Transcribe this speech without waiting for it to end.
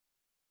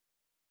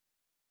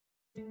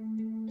Galileo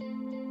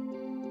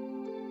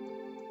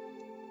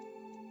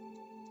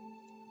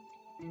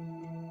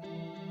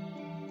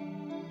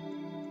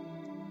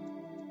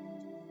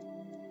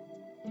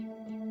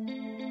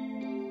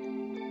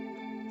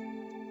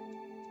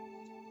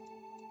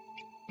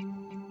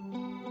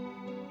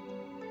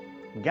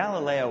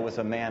was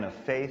a man of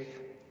faith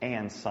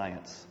and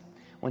science.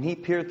 When he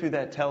peered through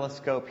that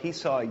telescope, he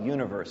saw a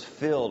universe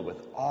filled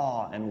with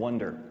awe and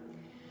wonder.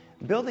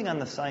 Building on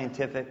the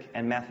scientific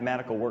and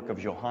mathematical work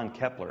of Johann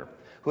Kepler,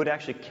 who had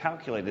actually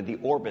calculated the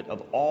orbit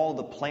of all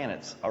the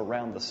planets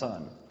around the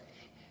sun,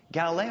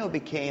 Galileo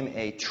became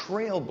a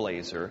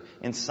trailblazer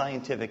in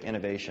scientific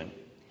innovation.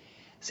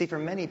 See, for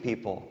many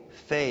people,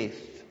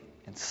 faith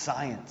and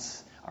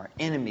science are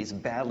enemies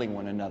battling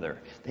one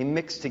another. They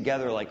mix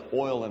together like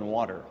oil and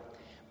water.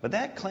 But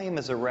that claim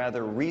is a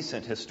rather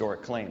recent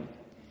historic claim.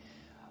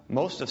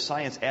 Most of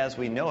science as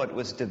we know it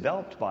was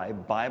developed by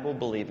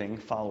Bible-believing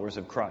followers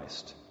of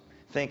Christ.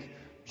 Think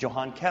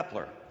Johann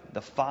Kepler,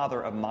 the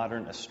father of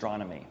modern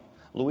astronomy.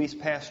 Louis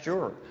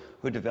Pasteur,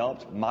 who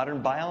developed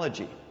modern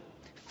biology.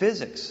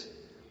 Physics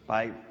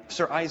by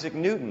Sir Isaac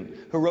Newton,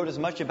 who wrote as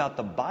much about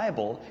the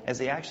Bible as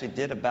he actually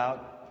did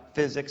about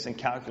physics and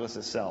calculus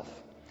itself.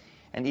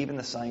 And even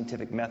the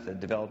scientific method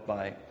developed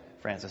by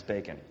Francis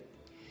Bacon.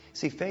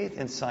 See, faith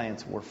and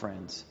science were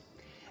friends.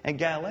 And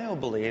Galileo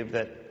believed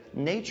that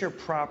nature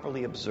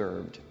properly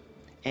observed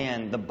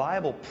and the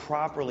Bible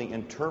properly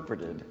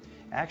interpreted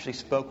actually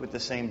spoke with the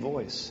same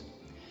voice.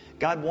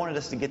 God wanted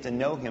us to get to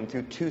know Him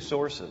through two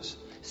sources: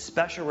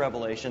 special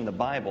revelation, the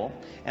Bible,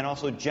 and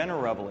also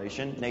general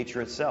revelation,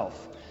 nature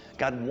itself.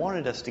 God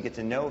wanted us to get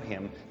to know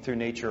Him through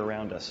nature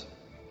around us.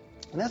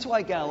 And that's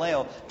why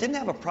Galileo didn't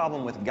have a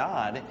problem with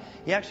God.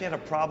 He actually had a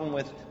problem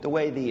with the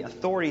way the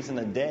authorities in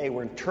the day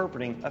were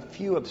interpreting a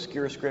few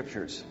obscure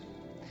scriptures.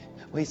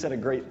 Well, he said a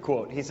great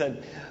quote. He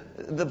said,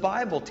 "The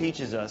Bible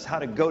teaches us how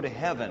to go to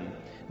heaven,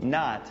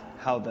 not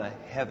how the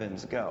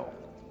heavens go."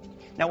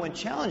 Now, when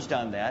challenged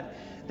on that,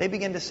 they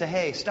began to say,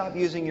 hey, stop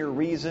using your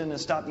reason and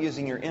stop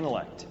using your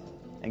intellect.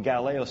 And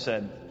Galileo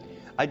said,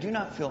 "I do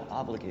not feel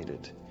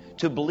obligated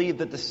to believe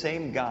that the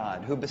same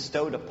God who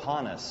bestowed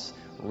upon us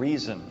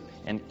reason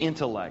and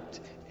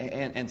intellect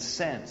and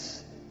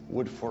sense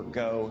would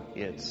forego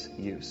its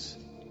use."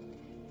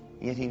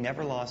 Yet he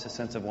never lost his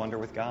sense of wonder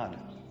with God.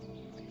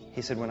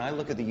 He said, "When I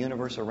look at the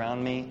universe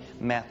around me,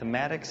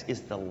 mathematics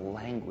is the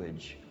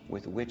language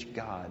with which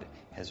God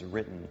has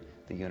written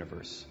the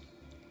universe."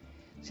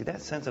 See,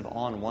 that sense of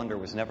awe and wonder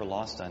was never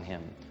lost on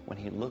him when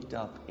he looked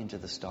up into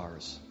the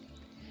stars.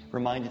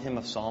 Reminded him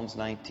of Psalms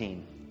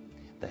 19.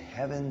 The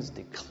heavens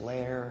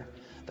declare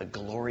the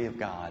glory of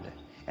God,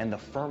 and the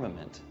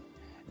firmament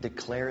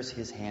declares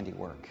His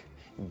handiwork.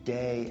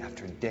 Day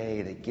after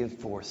day they give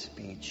forth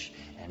speech,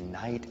 and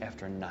night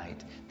after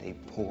night they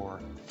pour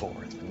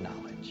forth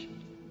knowledge.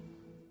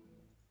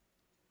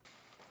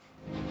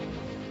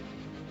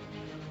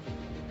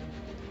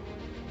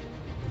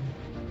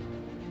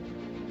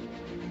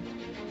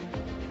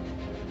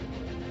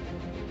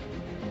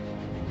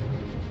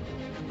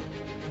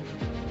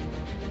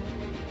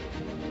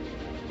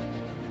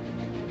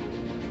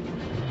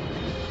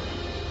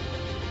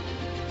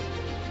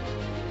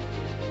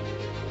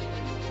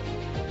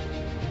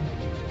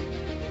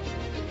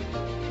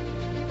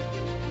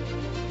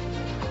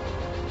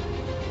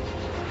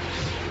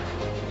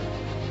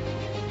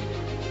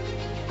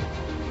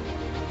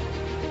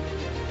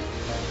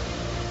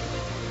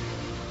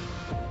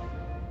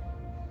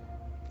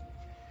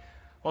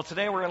 Well,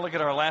 today we're going to look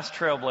at our last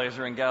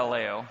trailblazer in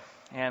Galileo.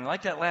 And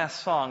like that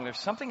last song, there's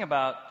something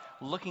about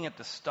looking at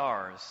the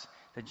stars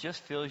that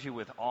just fills you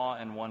with awe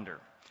and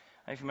wonder.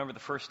 I remember the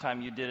first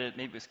time you did it.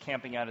 Maybe it was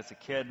camping out as a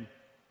kid.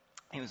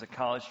 Maybe it was a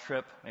college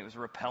trip. Maybe it was a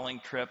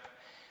rappelling trip.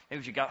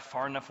 Maybe you got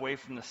far enough away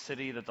from the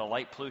city that the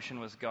light pollution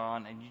was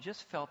gone, and you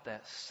just felt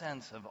that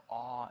sense of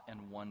awe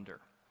and wonder.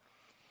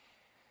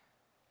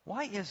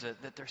 Why is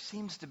it that there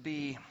seems to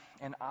be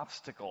an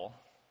obstacle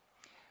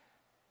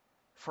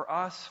for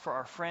us, for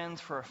our friends,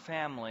 for our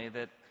family,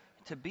 that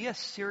to be a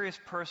serious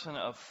person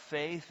of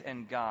faith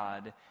and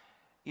God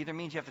either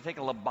means you have to take a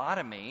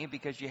lobotomy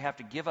because you have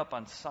to give up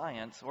on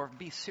science, or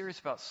be serious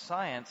about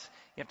science,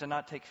 you have to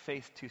not take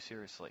faith too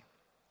seriously?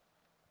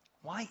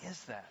 Why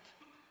is that?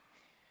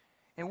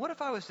 And what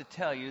if I was to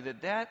tell you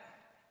that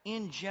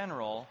in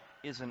general,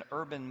 is an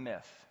urban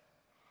myth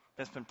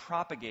that's been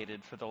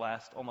propagated for the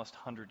last almost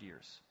 100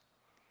 years?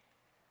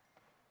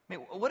 I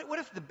mean, what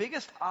if the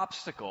biggest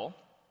obstacle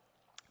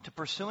to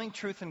pursuing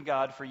truth in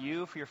God for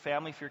you, for your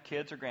family, for your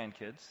kids or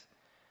grandkids,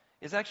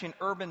 is actually an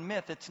urban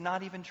myth that's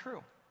not even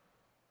true?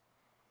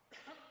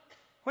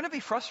 Wouldn't it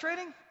be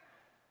frustrating?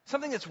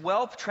 Something that's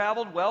well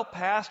traveled, well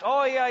past.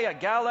 Oh, yeah,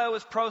 Galileo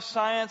was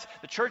pro-science,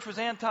 the church was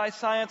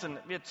anti-science, and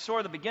it's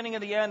sort of the beginning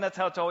of the end, that's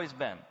how it's always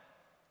been.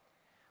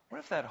 What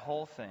if that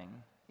whole thing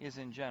is,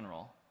 in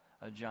general,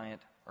 a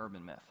giant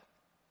urban myth?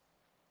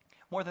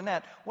 More than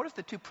that, what if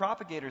the two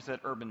propagators of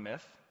that urban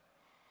myth,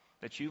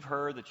 that you've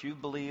heard, that you've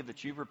believed,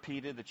 that you've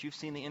repeated, that you've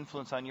seen the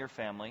influence on your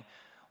family,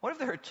 what if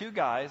there are two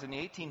guys in the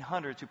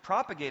 1800s who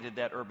propagated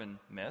that urban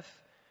myth,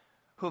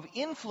 who have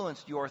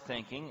influenced your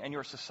thinking and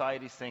your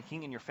society's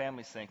thinking and your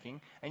family's thinking,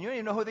 and you don't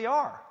even know who they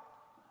are.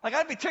 Like,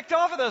 I'd be ticked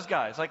off at those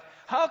guys. Like,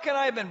 how can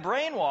I have been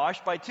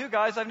brainwashed by two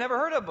guys I've never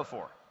heard of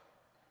before?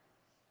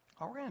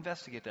 Well, we're going to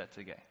investigate that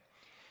today.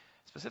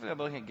 Specifically, I'm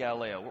looking at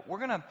Galileo. We're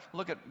going to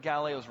look at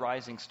Galileo's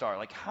rising star.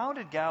 Like, how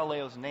did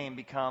Galileo's name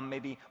become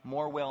maybe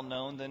more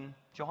well-known than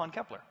Johann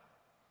Kepler?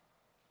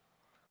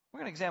 We're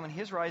going to examine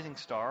his rising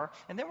star,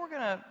 and then we're going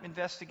to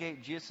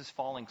investigate Jesus'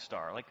 falling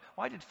star. Like,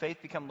 why did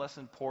faith become less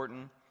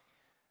important?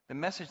 The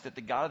message that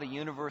the God of the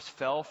universe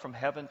fell from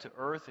heaven to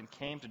earth and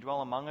came to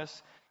dwell among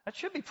us, that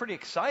should be pretty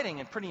exciting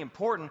and pretty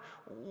important.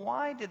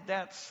 Why did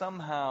that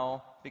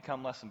somehow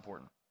become less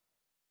important?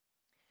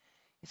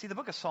 You see, the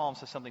book of Psalms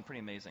says something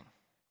pretty amazing.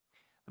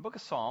 The book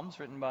of Psalms,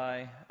 written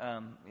by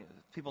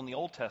people in the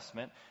Old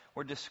Testament,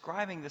 were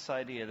describing this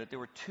idea that there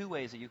were two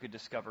ways that you could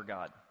discover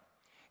God.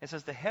 It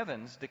says, the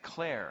heavens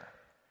declare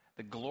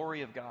the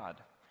glory of God,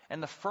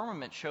 and the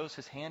firmament shows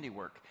his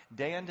handiwork.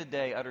 Day unto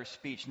day utters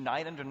speech,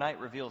 night unto night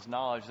reveals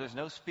knowledge. There's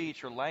no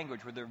speech or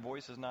language where their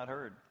voice is not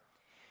heard.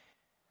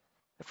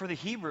 For the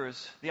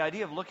Hebrews, the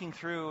idea of looking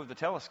through the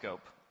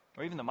telescope,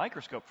 or even the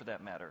microscope for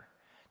that matter,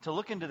 to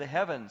look into the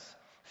heavens,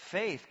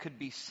 faith could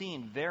be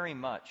seen very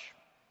much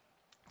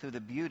through the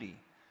beauty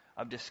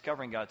of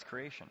discovering God's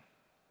creation.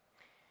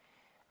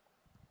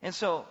 And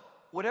so,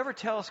 whatever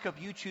telescope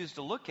you choose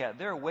to look at,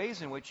 there are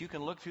ways in which you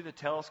can look through the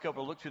telescope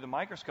or look through the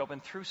microscope,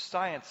 and through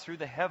science, through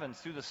the heavens,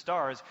 through the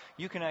stars,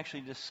 you can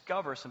actually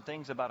discover some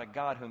things about a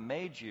God who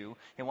made you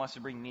and wants to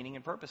bring meaning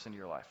and purpose into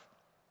your life.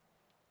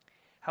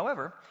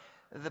 However,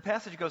 the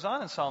passage goes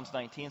on in Psalms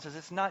 19 and says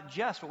it's not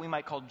just what we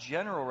might call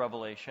general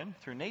revelation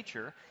through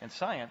nature and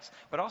science,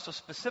 but also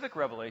specific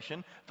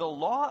revelation. The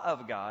law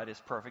of God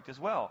is perfect as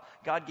well.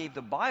 God gave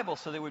the Bible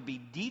so there would be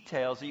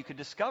details that you could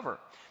discover.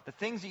 The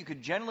things that you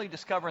could generally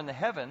discover in the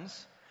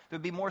heavens, there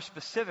would be more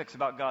specifics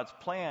about God's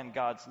plan,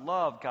 God's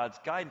love, God's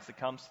guidance that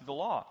comes through the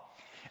law.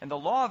 And the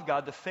law of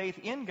God, the faith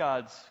in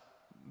God's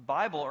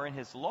Bible or in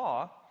his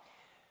law,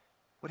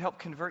 would help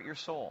convert your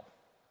soul.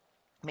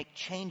 Make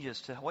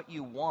changes to what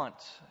you want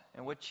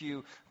and what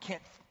you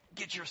can't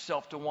get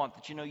yourself to want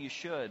that you know you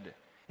should.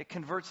 It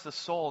converts the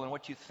soul and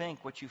what you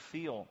think, what you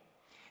feel.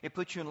 It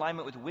puts you in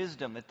alignment with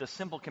wisdom, that the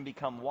simple can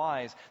become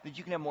wise, that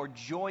you can have more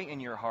joy in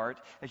your heart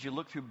as you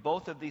look through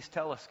both of these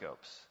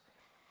telescopes,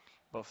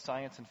 both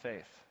science and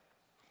faith,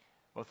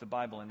 both the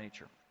Bible and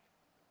nature.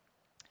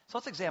 So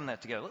let's examine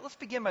that together. Let's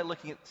begin by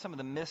looking at some of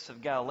the myths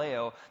of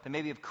Galileo that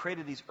maybe have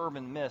created these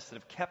urban myths that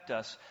have kept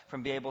us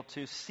from being able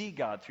to see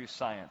God through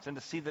science and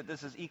to see that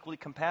this is equally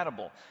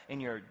compatible in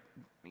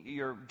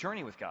your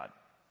journey with God.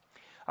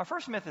 Our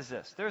first myth is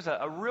this. There's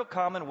a real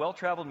common,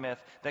 well-traveled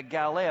myth that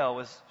Galileo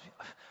was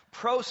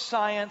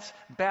pro-science,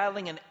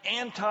 battling an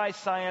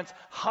anti-science,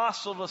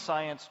 hostile to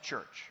science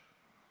church.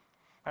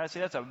 I'd say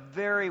that's a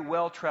very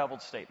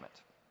well-traveled statement.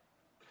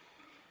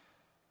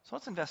 So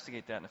let's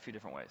investigate that in a few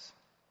different ways.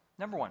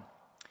 Number one,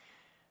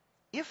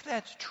 if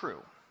that's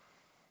true,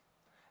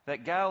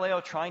 that Galileo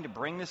trying to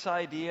bring this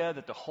idea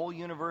that the whole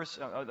universe,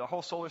 the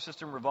whole solar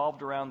system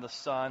revolved around the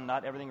sun,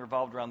 not everything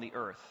revolved around the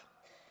earth,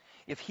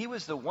 if he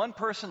was the one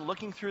person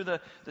looking through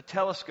the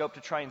telescope to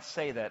try and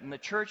say that, and the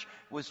church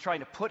was trying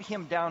to put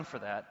him down for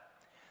that,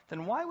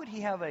 then why would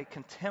he have a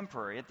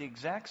contemporary at the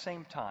exact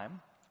same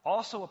time,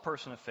 also a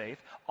person of faith,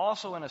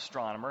 also an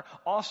astronomer,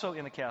 also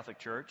in the Catholic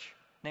Church,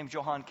 named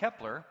Johann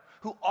Kepler,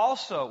 who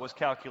also was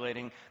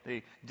calculating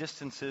the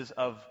distances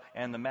of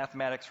and the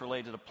mathematics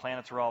related to the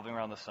planets revolving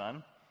around the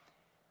sun,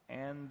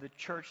 and the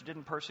church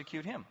didn't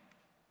persecute him?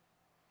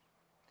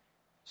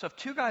 So if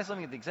two guys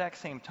living at the exact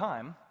same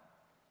time,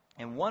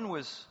 and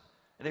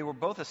they were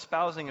both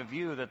espousing a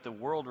view that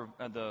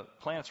the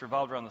planets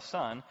revolved around the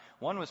sun,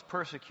 one was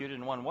persecuted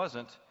and one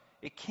wasn't,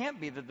 it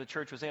can't be that the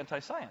church was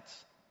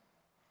anti-science.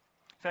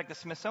 In fact, the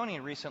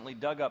Smithsonian recently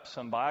dug up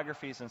some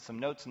biographies and some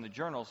notes in the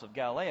journals of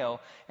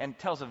Galileo and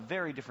tells a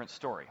very different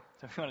story.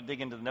 So if you want to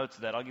dig into the notes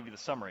of that, I'll give you the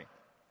summary.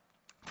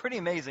 Pretty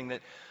amazing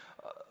that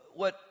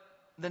we'll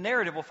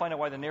find out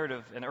why the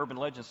narrative and urban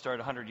legend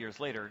started 100 years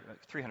later,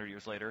 300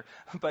 years later.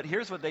 But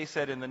here's what they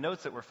said in the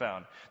notes that were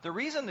found. The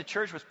reason the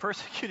church was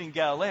persecuting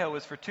Galileo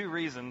was for two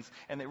reasons,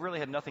 and it really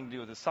had nothing to do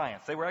with the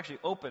science. They were actually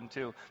open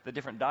to the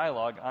different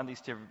dialogue on these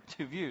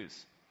two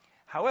views.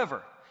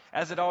 However,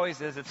 as it always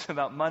is, it's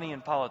about money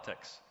and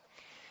politics.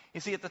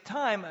 You see, at the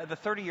time, the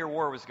 30-year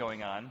War was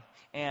going on,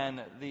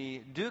 and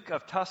the Duke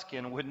of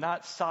Tuscan would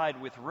not side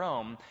with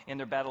Rome in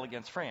their battle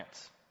against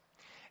France.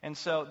 And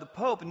so the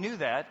Pope knew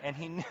that, and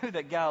he knew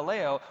that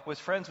Galileo was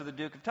friends with the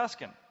Duke of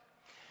Tuscan.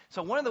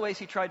 So one of the ways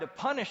he tried to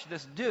punish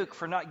this Duke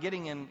for not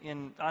getting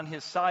in on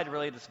his side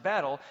related to this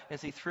battle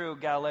is he threw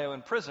Galileo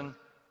in prison.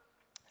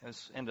 It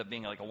ended up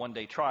being like a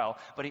one-day trial.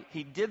 But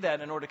he did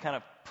that in order to kind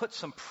of put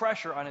some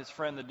pressure on his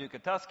friend, the Duke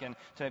of Tuscan,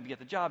 to maybe get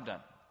the job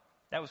done.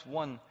 That was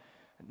one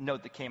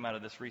note that came out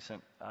of this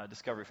recent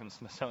discovery from the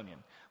Smithsonian.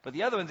 But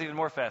the other one's even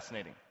more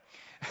fascinating.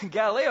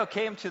 Galileo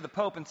came to the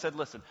Pope and said,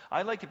 listen,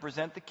 I'd like to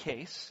present the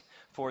case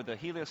for the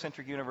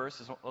heliocentric universe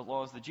as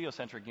well as the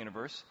geocentric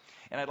universe,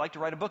 and I'd like to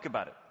write a book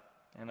about it.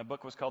 and the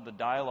book was called The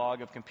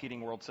Dialogue of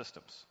Competing World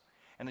Systems.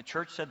 And the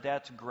church said,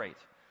 that's great.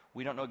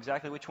 We don't know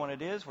exactly which one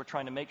it is. We're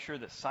trying to make sure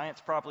that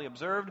science properly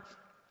observed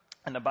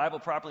and the Bible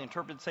properly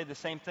interpreted say the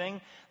same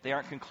thing. They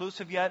aren't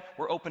conclusive yet.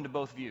 We're open to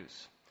both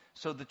views.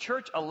 So the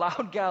church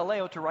allowed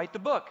Galileo to write the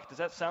book. Does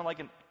that sound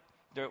like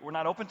we're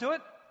not open to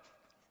it?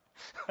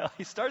 Well,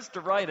 he starts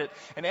to write it,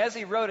 and as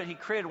he wrote it, he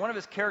created one of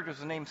his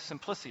characters named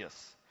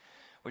Simplicius,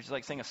 which is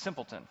like saying a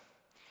simpleton.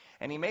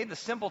 And he made the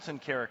simpleton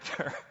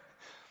character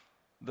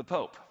the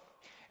Pope.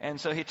 And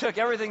so he took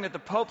everything that the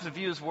Pope's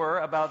views were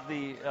about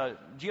the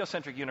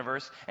geocentric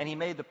universe, and he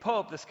made the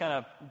Pope this kind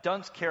of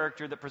dunce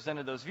character that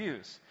presented those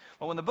views.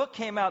 Well, when the book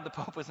came out, the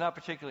Pope was not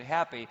particularly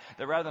happy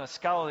that rather than a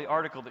scholarly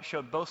article that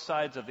showed both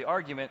sides of the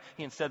argument,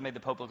 he instead made the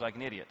Pope look like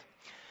an idiot.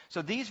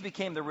 So these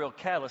became the real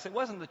catalyst. It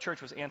wasn't the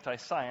church was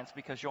anti-science,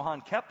 because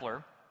Johann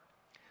Kepler,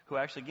 who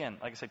actually, again,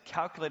 like I said,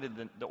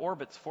 calculated the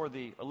orbits for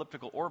the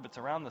elliptical orbits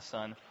around the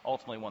sun,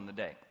 ultimately won the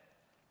day.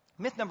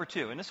 Myth number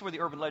 2, and this is where the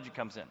urban legend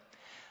comes in.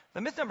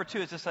 The myth number 2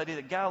 is this idea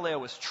that Galileo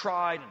was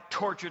tried and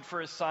tortured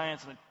for his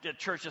science, and the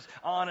church just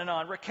on and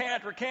on,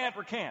 recant, recant,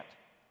 recant.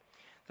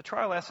 The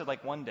trial lasted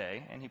like one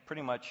day, and he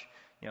pretty much,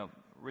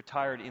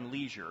 retired in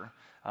leisure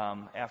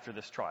after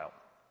this trial.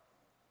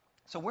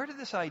 So where did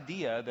this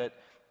idea that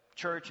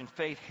church and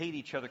faith hate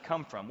each other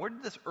come from? Where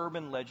did this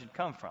urban legend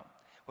come from?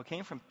 Well, it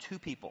came from 2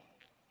 people.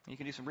 You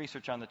can do some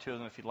research on the 2 of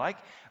them if you'd like,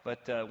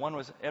 but one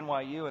was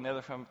NYU and the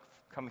other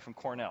coming from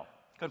Cornell.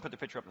 Go ahead and put the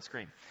picture up on the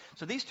screen.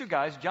 So these 2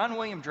 guys, John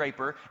William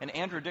Draper and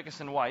Andrew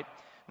Dickinson White,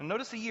 and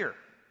notice the year.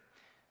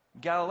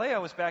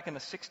 Galileo was back in the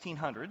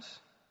 1600s.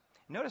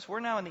 Notice we're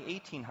now in the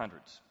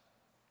 1800s.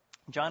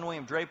 John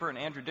William Draper and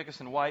Andrew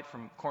Dickinson White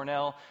from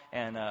Cornell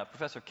and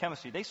professor of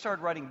chemistry, they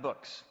started writing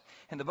books.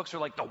 And the books are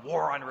like the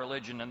war on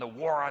religion and the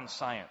war on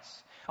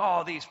science.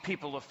 Oh, these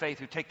people of faith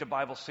who take the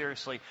Bible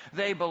seriously,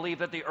 they believe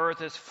that the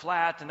earth is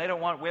flat and they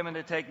don't want women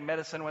to take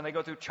medicine when they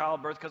go through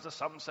childbirth because of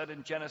something said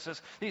in Genesis.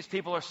 These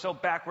people are so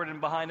backward and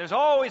behind. There's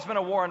always been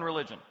a war on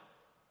religion.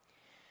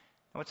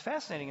 And what's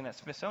fascinating in that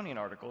Smithsonian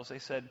article is they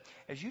said,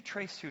 as you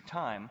trace through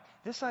time,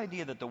 this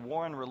idea that the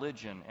war on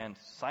religion and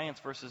science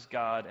versus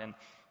God and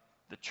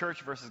the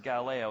church versus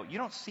Galileo, you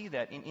don't see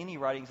that in any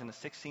writings in the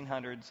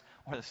 1600s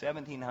or the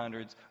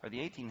 1700s or the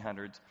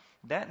 1800s.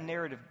 That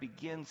narrative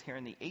begins here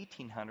in the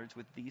 1800s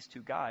with these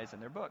 2 guys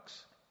and their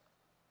books.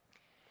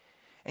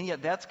 And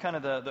yet that's kind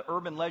of the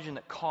urban legend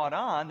that caught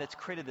on, that's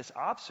created this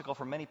obstacle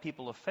for many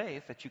people of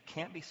faith, that you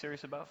can't be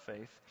serious about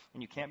faith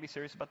and you can't be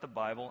serious about the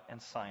Bible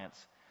and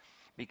science,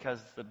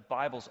 because the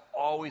Bible's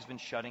always been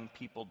shutting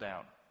people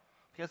down.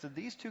 Because of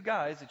these 2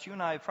 guys that you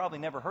and I have probably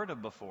never heard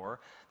of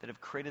before that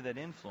have created that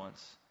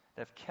influence,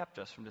 that have kept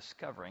us from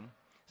discovering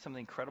some of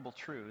the incredible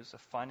truths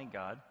of finding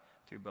God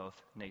through both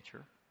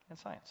nature and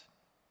science,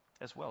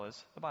 as well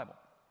as the Bible.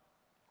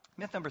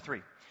 Myth number 3.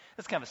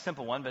 This is kind of a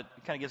simple one, but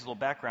it kind of gives a little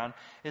background,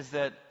 is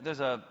that there's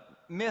a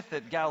myth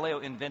that Galileo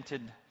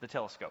invented the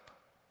telescope.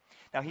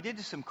 Now, he did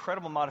do some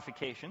incredible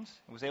modifications.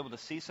 He was able to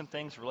see some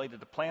things related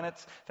to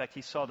planets. In fact,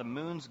 he saw the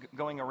moons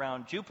going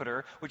around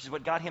Jupiter, which is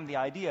what got him the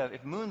idea,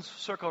 if moons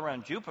circle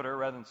around Jupiter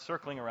rather than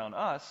circling around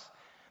us,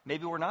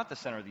 maybe we're not the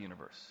center of the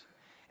universe.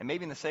 And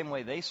maybe in the same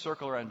way they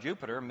circle around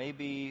Jupiter,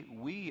 maybe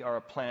we are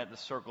a planet that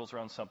circles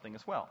around something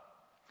as well.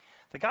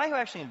 The guy who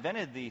actually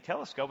invented the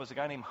telescope was a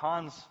guy named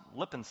Hans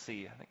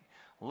Lippershey, I think.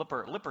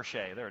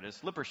 Lippershey, there it is,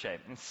 Lippershey,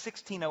 in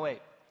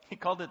 1608. He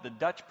called it the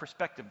Dutch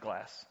perspective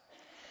glass.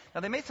 Now,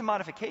 they made some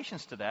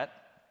modifications to that.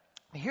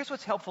 Here's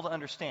what's helpful to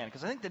understand,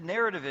 because I think the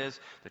narrative is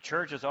the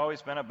church has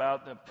always been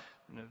about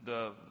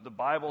the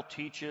Bible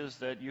teaches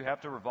that you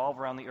have to revolve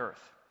around the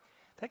earth.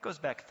 That goes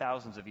back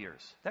thousands of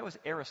years. That was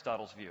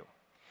Aristotle's view.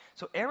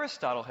 So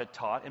Aristotle had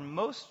taught, and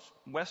most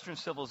Western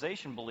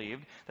civilization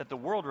believed, that the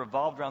world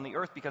revolved around the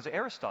earth because of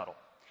Aristotle.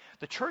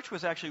 The church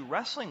was actually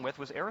wrestling with,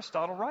 was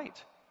Aristotle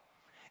right?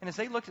 And as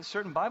they looked at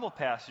certain Bible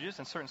passages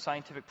and certain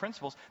scientific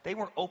principles, they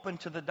were open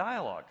to the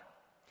dialogue,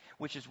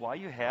 which is why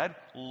you had,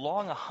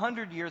 long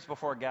 100 years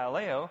before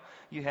Galileo,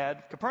 you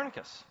had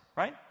Copernicus,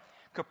 right?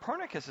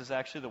 Copernicus is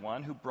actually the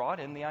one who brought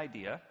in the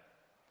idea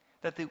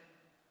that the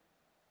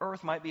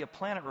Earth might be a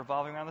planet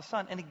revolving around the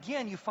sun. And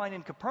again, you find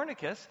in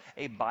Copernicus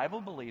a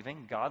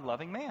Bible-believing,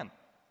 God-loving man.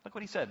 Look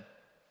what he said.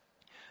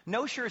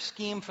 No sure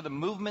scheme for the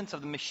movements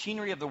of the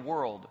machinery of the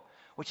world,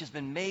 which has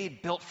been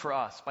built for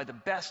us by the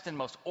best and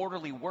most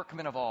orderly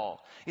workmen of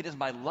all. It is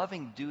my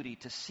loving duty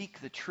to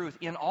seek the truth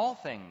in all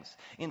things,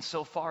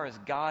 insofar as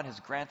God has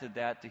granted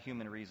that to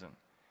human reason.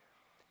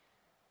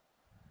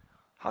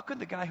 How could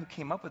the guy who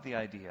came up with the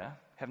idea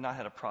have not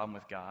had a problem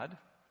with God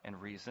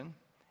and reason,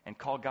 and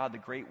call God the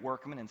great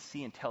workman and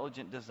see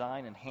intelligent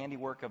design and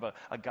handiwork of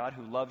a God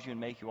who loves you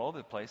and make you all over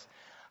the place?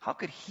 How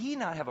could he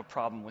not have a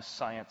problem with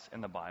science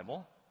and the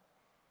Bible?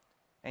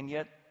 And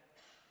yet,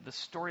 the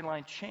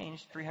storyline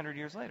changed 300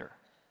 years later,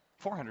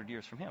 400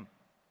 years from him.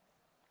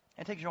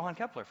 And take Johann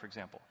Kepler, for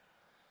example.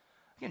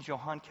 Again,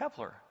 Johann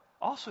Kepler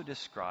also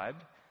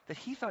described that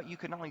he thought you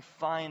could not only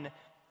find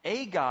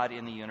a God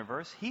in the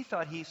universe. He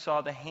thought he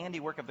saw the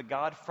handiwork of the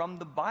God from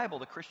the Bible,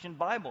 the Christian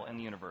Bible in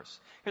the universe.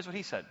 Here's what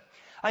he said.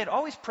 I had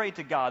always prayed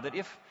to God that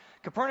if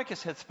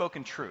Copernicus had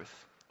spoken truth,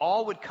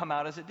 all would come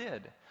out as it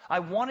did. I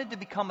wanted to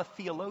become a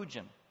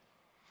theologian.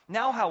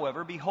 Now,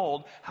 however,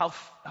 behold, how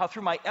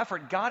through my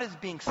effort God is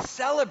being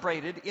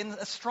celebrated in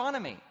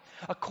astronomy.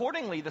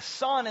 Accordingly, the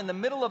sun in the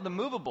middle of the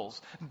movables,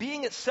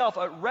 being itself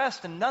at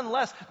rest and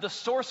nonetheless the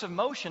source of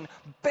motion,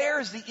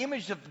 bears the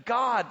image of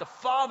God, the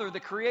Father, the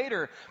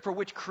Creator, for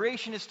which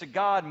creation is to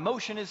God,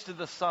 motion is to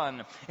the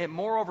sun. It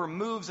moreover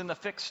moves in the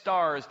fixed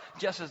stars,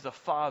 just as the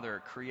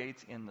Father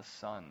creates in the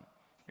Son.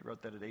 He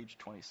wrote that at age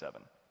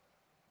 27.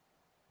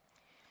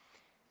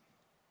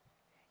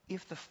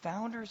 If the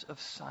founders of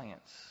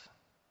science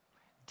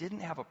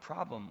didn't have a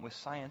problem with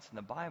science in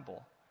the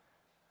Bible,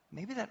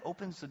 maybe that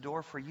opens the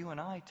door for you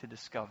and I to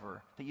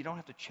discover that you don't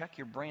have to check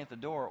your brain at the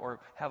door or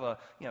have a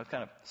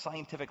kind of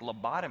scientific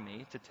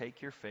lobotomy to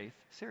take your faith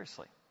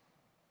seriously.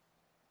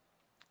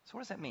 So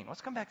what does that mean?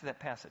 Let's come back to that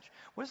passage.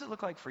 What does it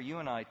look like for you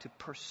and I to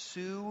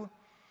pursue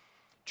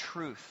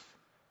truth,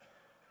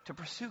 to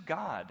pursue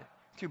God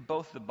through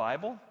both the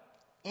Bible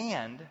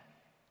and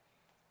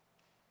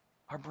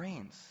our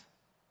brains,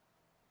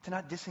 to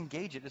not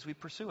disengage it as we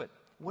pursue it?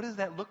 What does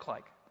that look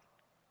like?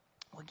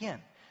 Well,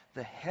 again,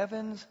 the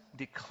heavens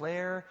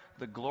declare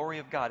the glory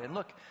of God. And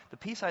look, the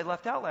piece I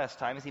left out last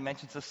time is he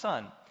mentions the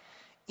sun.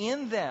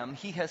 In them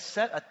he has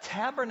set a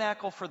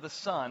tabernacle for the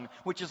sun,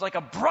 which is like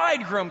a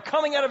bridegroom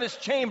coming out of his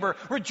chamber,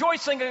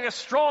 rejoicing like a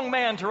strong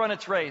man to run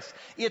its race.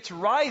 Its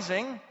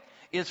rising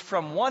is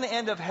from one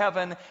end of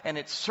heaven and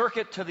its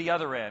circuit to the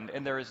other end,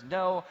 and there is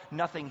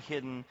nothing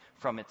hidden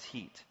from its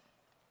heat.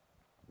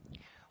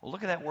 Well,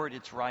 look at that word,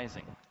 it's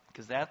rising,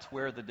 because that's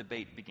where the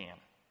debate began.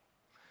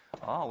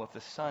 Oh, if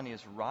the sun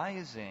is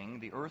rising,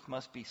 the earth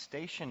must be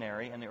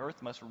stationary and the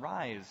earth must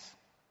rise.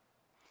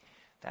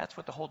 That's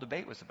what the whole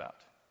debate was about.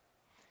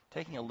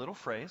 Taking a little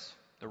phrase,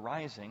 the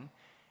rising,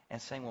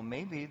 and saying, well,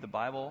 maybe the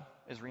Bible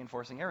is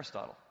reinforcing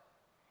Aristotle,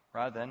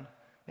 rather than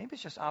maybe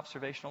it's just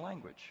observational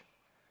language.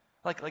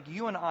 Like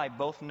you and I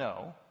both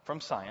know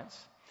from science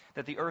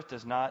that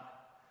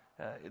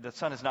the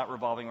sun is not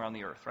revolving around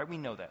the earth, right? We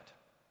know that.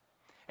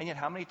 And yet,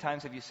 how many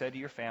times have you said to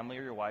your family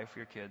or your wife or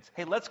your kids,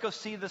 hey, let's go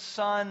see the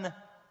sun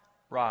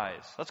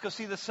rise. Let's go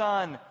see the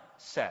sun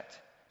set.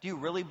 Do you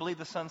really believe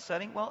the sun's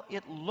setting? Well,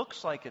 it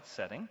looks like it's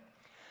setting.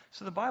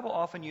 So the Bible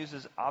often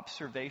uses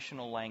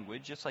observational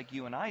language, just like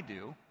you and I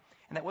do.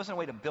 And that wasn't a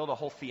way to build a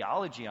whole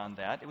theology on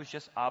that. It was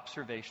just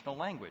observational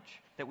language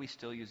that we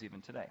still use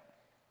even today.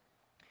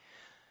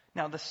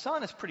 Now, the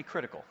sun is pretty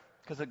critical,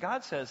 because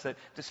God says that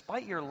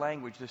despite your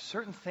language, there's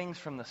certain things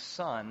from the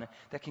sun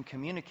that can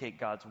communicate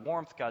God's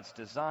warmth, God's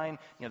design.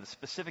 The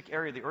specific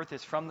area of the earth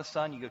is from the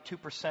sun. You go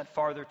 2%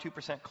 farther,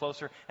 2%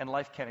 closer, and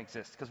life can't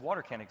exist, because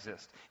water can't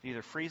exist. It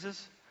either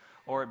freezes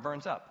or it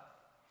burns up.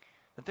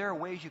 But there are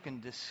ways you can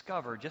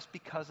discover, just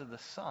because of the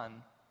sun,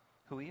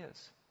 who he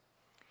is.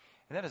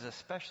 And that is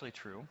especially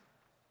true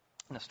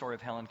in the story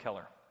of Helen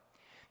Keller.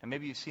 Now,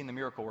 maybe you've seen The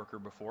Miracle Worker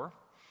before.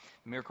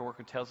 The Miracle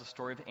Worker tells the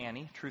story of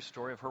Annie, true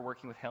story of her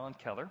working with Helen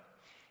Keller.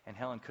 And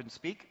Helen couldn't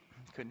speak,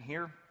 couldn't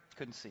hear,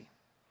 couldn't see.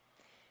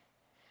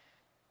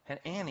 And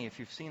Annie, if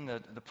you've seen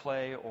the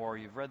play or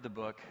you've read the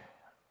book,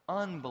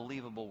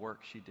 unbelievable work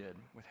she did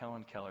with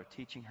Helen Keller,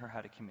 teaching her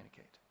how to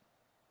communicate.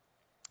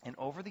 And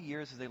over the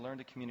years, as they learned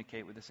to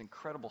communicate with this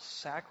incredible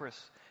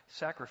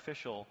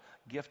sacrificial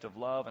gift of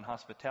love and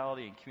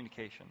hospitality and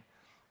communication,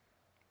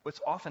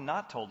 what's often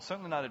not told,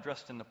 certainly not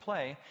addressed in the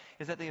play,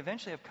 is that they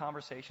eventually have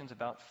conversations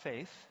about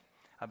faith,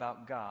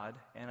 about God,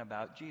 and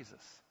about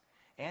Jesus.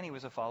 Annie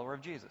was a follower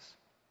of Jesus.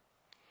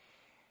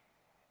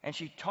 And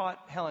she taught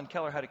Helen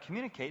Keller how to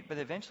communicate, but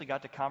eventually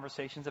got to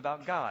conversations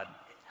about God.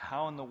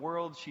 How in the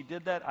world she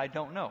did that, I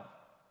don't know.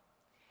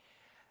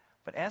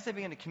 But as they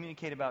began to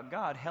communicate about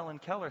God, Helen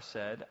Keller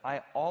said,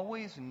 I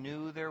always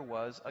knew there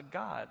was a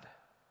God.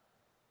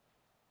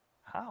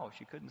 How?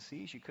 She couldn't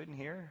see, she couldn't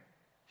hear,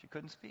 she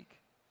couldn't speak.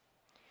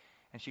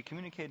 And she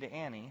communicated to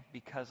Annie,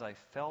 because I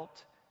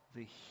felt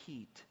the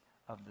heat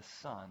of the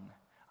sun,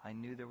 I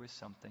knew there was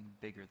something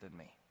bigger than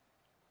me.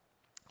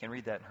 You can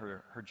read that in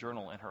her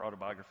journal and her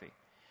autobiography.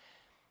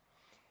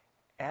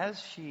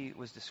 As she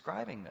was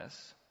describing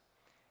this,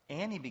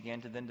 Annie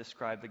began to then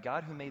describe the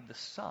God who made the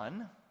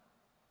sun,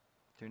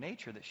 through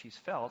nature that she's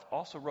felt,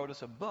 also wrote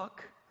us a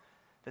book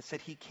that said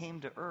he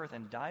came to earth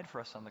and died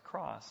for us on the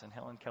cross, and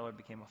Helen Keller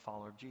became a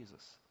follower of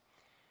Jesus.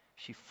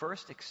 She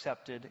first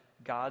accepted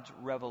God's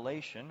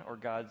revelation, or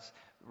God's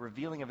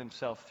revealing of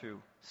himself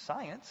through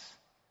science,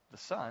 the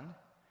sun,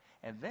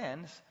 and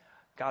then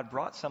God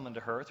brought someone to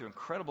her through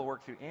incredible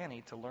work through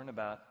Annie to learn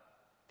about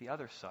the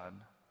other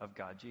son of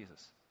God,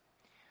 Jesus.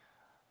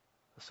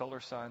 The solar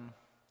sun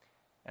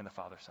and the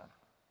Father Son.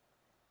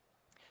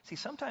 See,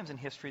 sometimes in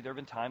history there have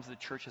been times the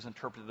church has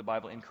interpreted the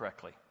Bible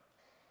incorrectly,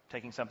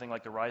 taking something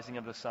like the rising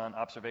of the sun,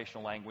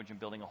 observational language, and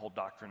building a whole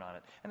doctrine on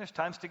it. And there's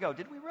times to go,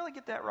 did we really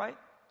get that right?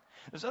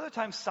 There's other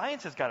times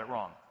science has got it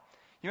wrong.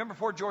 You remember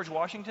before George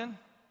Washington?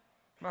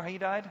 Remember how he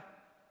died?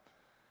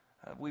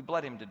 We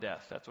bled him to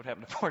death. That's what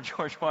happened to poor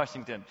George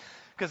Washington.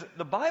 Because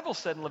the Bible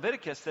said in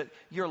Leviticus that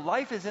your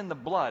life is in the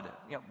blood.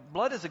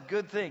 Blood is a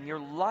good thing. Your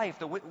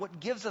life, what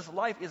gives us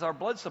life is our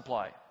blood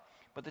supply.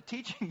 But the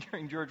teaching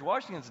during George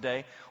Washington's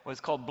day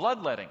was called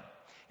bloodletting.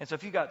 And so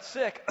if you got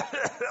sick,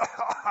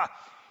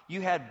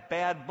 you had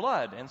bad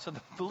blood. And so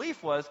the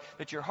belief was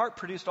that your heart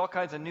produced all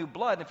kinds of new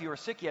blood. And if you were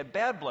sick, you had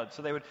bad blood.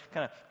 So they would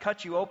kind of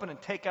cut you open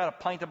and take out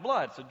a pint of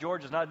blood. So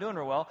George is not doing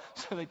real well,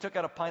 so they took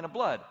out a pint of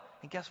blood.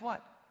 And guess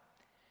what?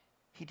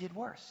 He did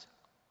worse.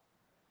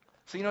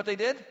 So you know what they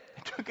did?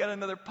 They took out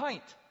another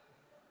pint.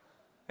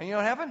 And you know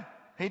what happened?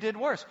 He did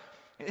worse.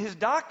 His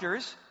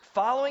doctors,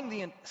 following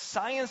the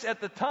science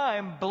at the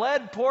time,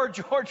 bled poor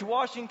George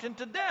Washington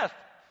to death.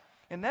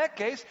 In that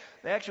case,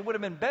 they actually would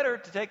have been better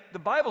to take the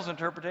Bible's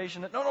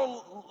interpretation that,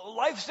 no,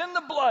 life's in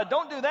the blood.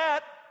 Don't do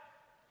that.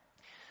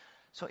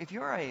 So if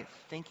you're a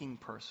thinking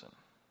person,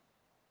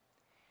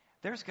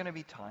 there's going to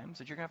be times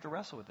that you're going to have to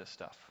wrestle with this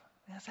stuff.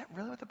 Is that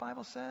really what the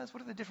Bible says?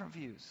 What are the different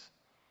views?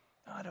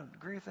 Oh, I don't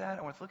agree with that.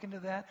 I want to look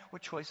into that.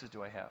 What choices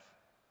do I have?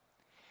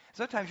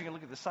 Sometimes you can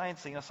look at the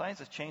science. Science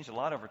has changed a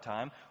lot over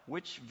time.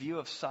 Which view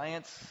of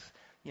science,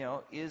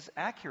 is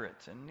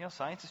accurate? And,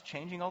 science is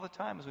changing all the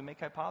time as we make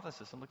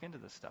hypotheses and look into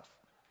this stuff.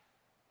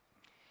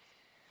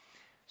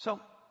 So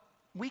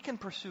we can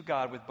pursue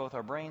God with both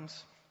our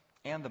brains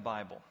and the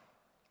Bible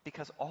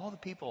because most of the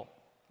people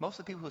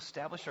who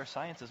established our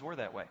sciences were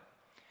that way.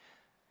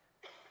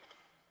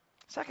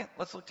 Second,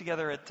 let's look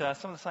together at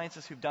some of the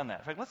scientists who've done that.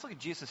 In fact, let's look at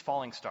Jesus'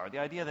 falling star. The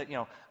idea that,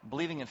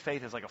 believing in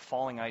faith is like a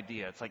falling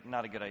idea. It's like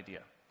not a good idea.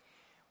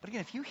 But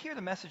again, if you hear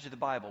the message of the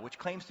Bible, which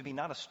claims to be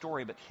not a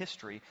story but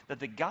history, that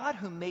the God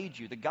who made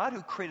you, the God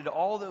who created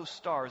all those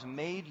stars,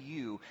 made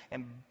you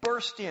and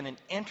burst in and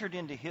entered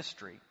into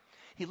history.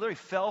 He literally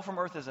fell from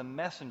earth as a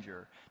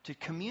messenger to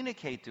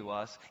communicate to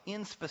us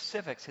in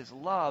specifics his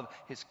love,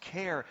 his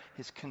care,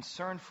 his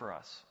concern for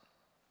us.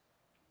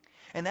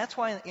 And that's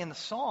why in the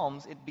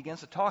Psalms it begins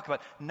to talk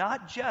about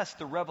not just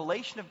the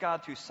revelation of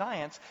God through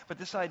science, but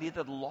this idea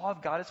that the law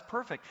of God is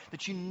perfect,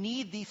 that you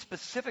need these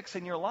specifics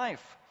in your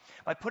life.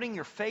 By putting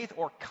your faith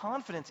or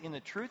confidence in the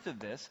truth of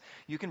this,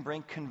 you can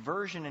bring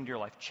conversion into your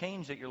life,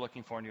 change that you're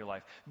looking for in your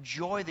life,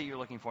 joy that you're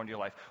looking for in your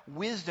life,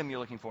 wisdom you're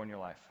looking for in your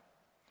life.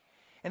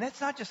 And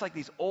that's not just like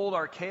these old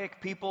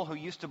archaic people who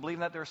used to believe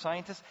that they're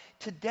scientists.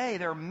 Today,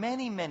 there are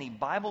many, many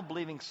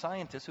Bible-believing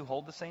scientists who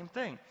hold the same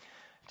thing.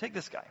 Take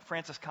this guy,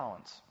 Francis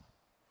Collins.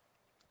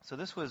 So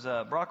this was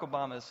Barack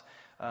Obama's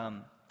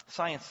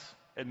science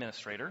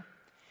administrator.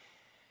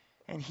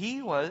 And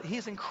he's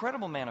an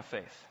incredible man of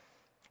faith.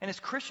 And as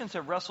Christians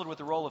have wrestled with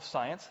the role of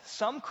science,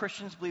 some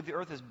Christians believe the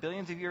earth is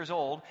billions of years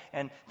old,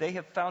 and they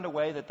have found a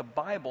way that the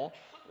Bible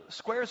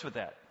squares with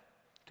that,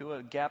 to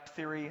a gap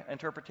theory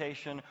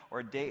interpretation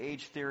or a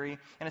day-age theory.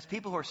 And as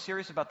people who are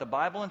serious about the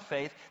Bible and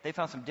faith, they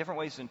found some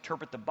different ways to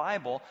interpret the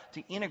Bible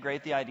to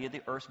integrate the idea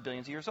that the earth's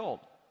billions of years old.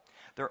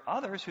 There are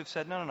others who've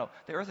said, no,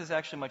 the earth is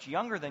actually much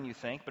younger than you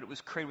think, but it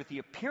was created with the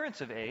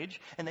appearance of age,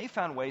 and they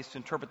found ways to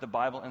interpret the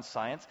Bible and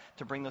science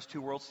to bring those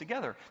two worlds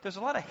together. There's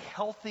a lot of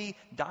healthy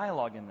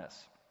dialogue in this.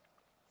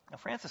 Now,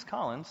 Francis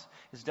Collins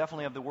is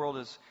definitely of the world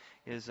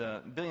is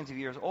billions of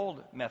years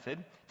old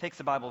method, takes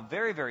the Bible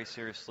very, very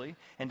seriously,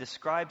 and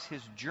describes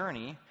his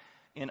journey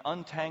in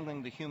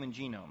untangling the human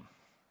genome.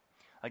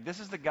 Like, this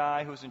is the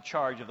guy who's in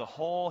charge of the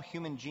whole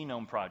Human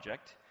Genome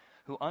Project,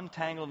 who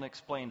untangled and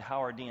explained how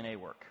our DNA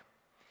work.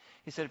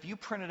 He said, if you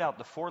printed out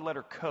the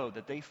 4-letter code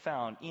that they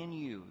found in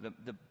you,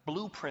 the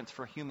blueprints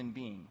for a human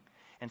being,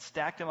 and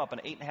stacked them up in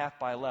 8.5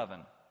 by 11,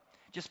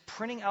 just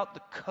printing out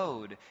the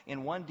code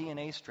in one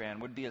DNA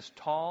strand would be as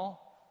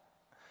tall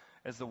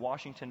as the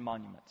Washington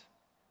Monument.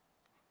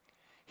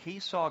 He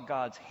saw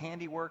God's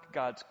handiwork,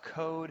 God's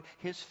code.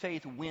 His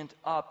faith went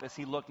up as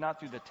he looked not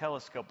through the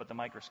telescope but the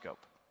microscope.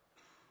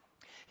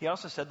 He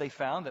also said they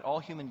found that all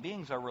human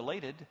beings are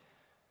related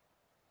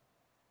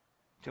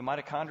to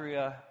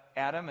mitochondria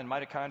Adam and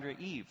mitochondria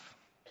Eve,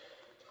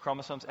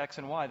 chromosomes X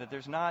and Y, that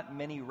there's not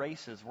many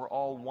races. We're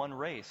all one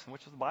race,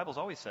 which the Bible's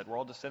always said. We're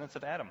all descendants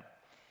of Adam.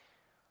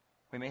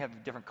 We may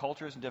have different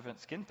cultures and different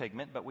skin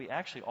pigment, but we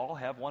actually all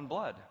have one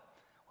blood.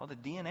 Well, the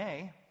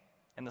DNA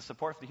and the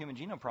support for the Human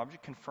Genome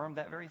Project confirmed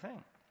that very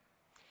thing.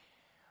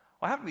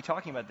 Well, I happened to be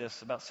talking about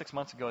this about 6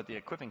 months ago at the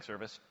equipping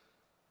service,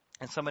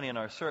 and somebody in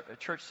our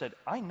church said,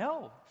 I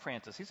know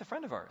Francis. He's a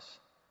friend of ours.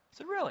 I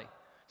said, really?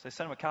 So I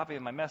sent him a copy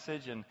of my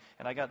message, and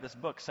I got this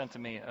book sent to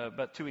me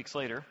about 2 weeks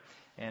later,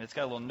 and it's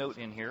got a little note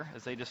in here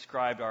as they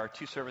described our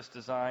two-service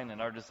design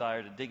and our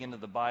desire to dig into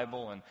the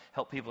Bible and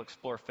help people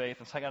explore faith.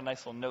 And so I got a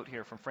nice little note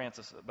here from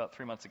Francis about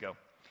 3 months ago.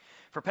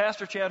 For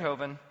Pastor Chad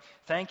Hovind,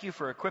 thank you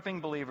for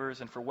equipping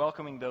believers and for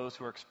welcoming those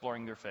who are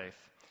exploring their faith.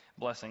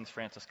 Blessings,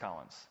 Francis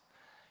Collins.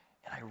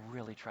 And I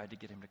really tried to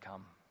get him to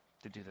come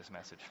to do this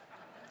message.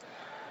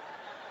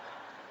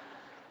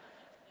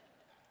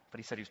 But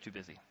he said he was too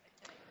busy.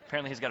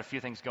 Apparently he's got a few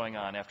things going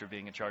on after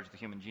being in charge of the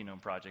Human Genome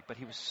Project. But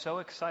he was so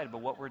excited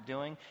about what we're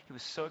doing. He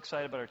was so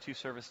excited about our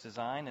two-service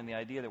design and the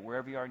idea that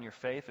wherever you are in your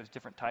faith, there's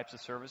different types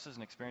of services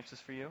and experiences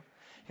for you.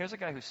 Here's a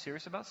guy who's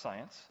serious about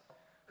science,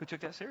 who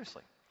took that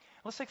seriously.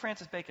 Let's take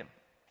Francis Bacon.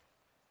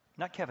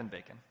 Not Kevin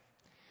Bacon.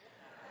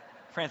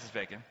 Francis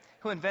Bacon,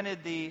 who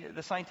invented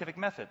the scientific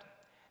method.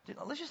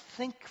 Let's just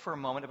think for a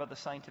moment about the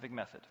scientific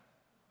method.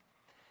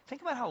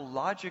 Think about how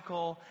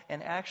logical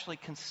and actually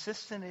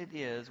consistent it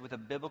is with a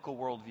biblical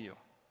worldview.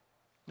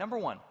 Number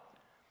one,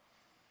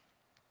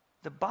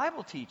 the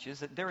Bible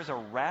teaches that there is a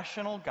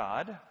rational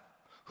God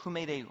who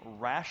made a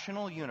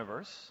rational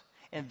universe,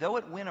 and though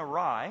it went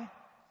awry,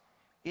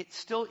 it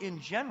still in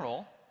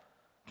general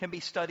can be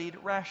studied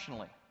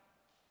rationally.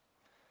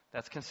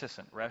 That's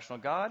consistent. Rational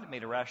God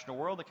made a rational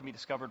world that can be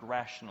discovered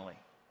rationally.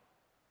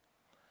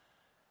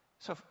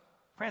 So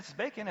Francis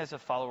Bacon, as a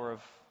follower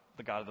of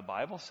the God of the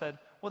Bible, said,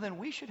 well, then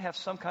we should have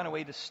some kind of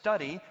way to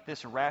study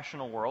this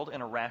rational world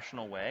in a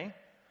rational way.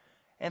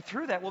 And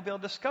through that, we'll be able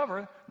to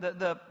discover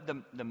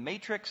the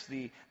matrix,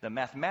 the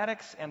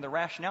mathematics, and the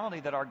rationality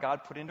that our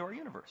God put into our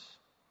universe.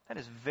 That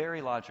is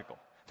very logical.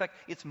 In fact,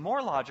 it's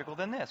more logical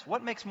than this.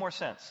 What makes more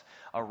sense?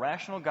 A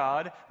rational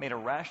God made a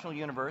rational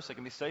universe that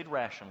can be studied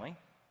rationally,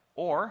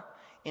 or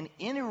an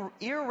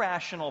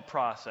irrational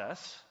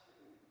process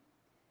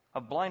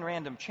of blind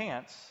random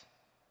chance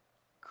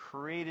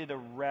created a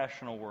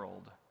rational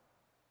world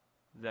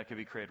that could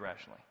be created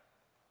rationally.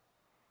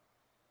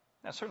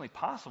 That's certainly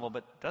possible,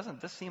 but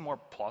doesn't this seem more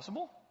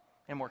plausible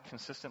and more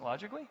consistent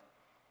logically?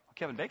 Well,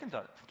 Kevin Bacon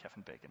thought it.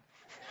 Kevin Bacon.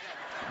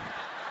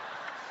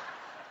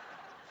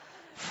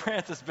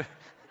 Francis Bacon.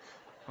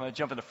 I'm going to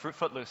jump into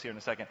Footloose here in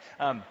a second.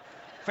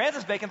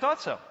 Francis Bacon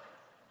thought so.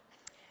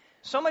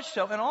 So much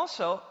so, and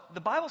also,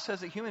 the Bible says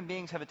that human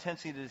beings have a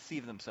tendency to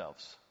deceive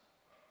themselves.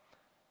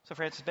 So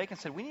Francis Bacon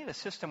said, we need a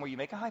system where you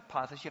make a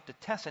hypothesis, you have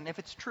to test it, and if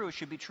it's true, it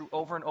should be true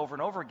over and over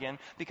and over again,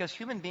 because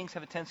human beings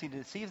have a tendency to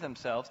deceive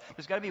themselves.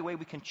 There's got to be a way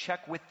we can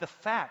check with the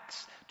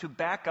facts to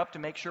back up, to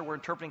make sure we're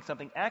interpreting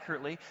something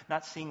accurately,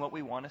 not seeing what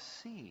we want to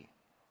see.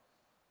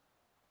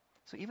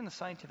 So even the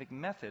scientific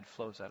method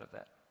flows out of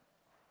that.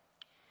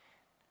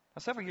 Now,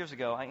 several years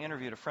ago, I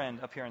interviewed a friend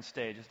up here on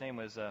stage. His name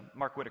was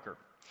Mark Whitaker.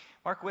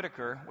 Mark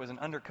Whitaker was an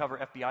undercover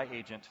FBI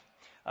agent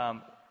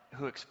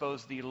who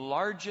exposed the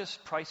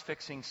largest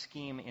price-fixing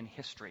scheme in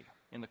history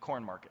in the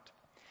corn market.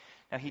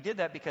 Now, he did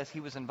that because he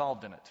was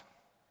involved in it.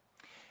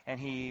 And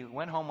he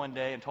went home one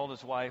day and told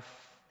his wife,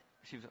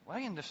 she was,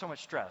 why is there so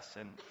much stress?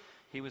 And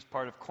he was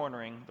part of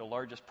cornering the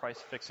largest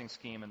price-fixing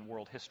scheme in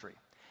world history.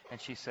 And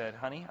she said,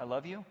 honey, I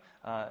love you.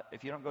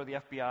 If you don't go to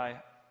the FBI,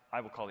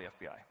 I will call the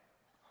FBI.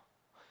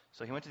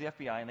 So he went to the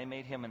FBI, and they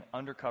made him an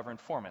undercover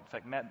informant. In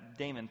fact, Matt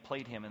Damon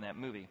played him in that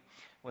movie.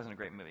 It wasn't a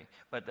great movie,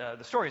 but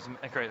the story is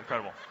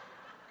incredible.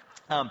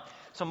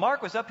 So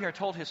Mark was up here and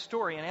told his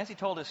story, and as he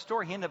told his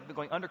story, he ended up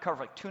going undercover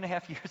for like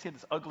 2.5 years. He had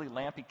this ugly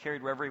lamp he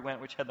carried wherever he went,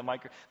 which had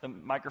the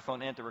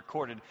microphone in it that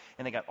recorded,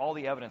 and they got all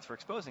the evidence for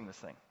exposing this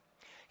thing.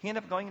 He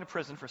ended up going into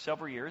prison for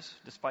several years,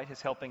 despite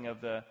his helping of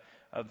the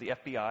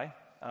FBI,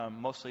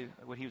 mostly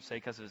what he would say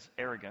because of his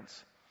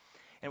arrogance.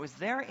 And it was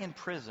there in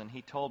prison,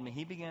 he told me,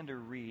 he began to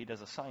read,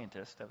 as a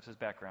scientist, that was his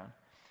background,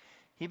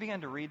 he began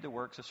to read the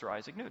works of Sir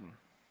Isaac Newton.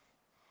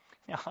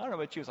 Now, I don't know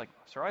about you, it's like,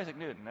 Sir Isaac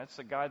Newton, that's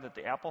the guy that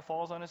the apple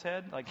falls on his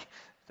head? Like,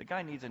 the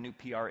guy needs a new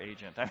PR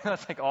agent. I mean,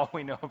 that's like all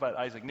we know about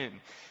Isaac Newton.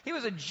 He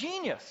was a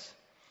genius.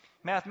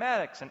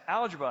 Mathematics and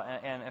algebra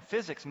and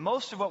physics,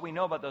 most of what we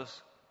know about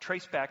those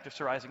trace back to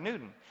Sir Isaac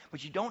Newton.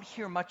 But you don't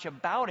hear much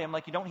about him,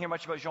 like you don't hear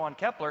much about Johann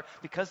Kepler,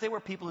 because they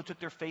were people who took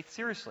their faith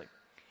seriously.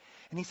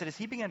 And he said, as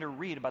he began to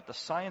read about the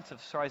science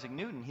of Sir Isaac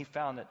Newton, he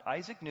found that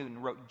Isaac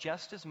Newton wrote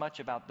just as much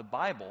about the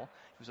Bible,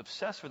 he was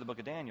obsessed with the book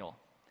of Daniel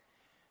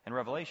and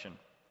Revelation,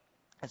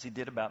 as he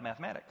did about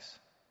mathematics.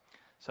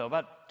 So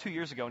about 2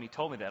 years ago, when he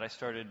told me that, I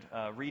started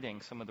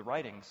reading some of the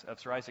writings of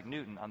Sir Isaac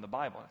Newton on the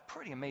Bible.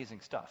 Pretty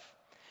amazing stuff.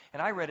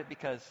 And I read it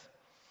because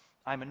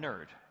I'm a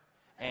nerd.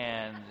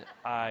 And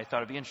I thought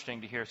it'd be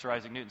interesting to hear Sir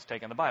Isaac Newton's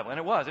take on the Bible. And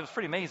it was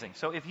pretty amazing.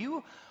 So if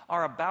you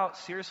are about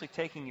seriously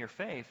taking your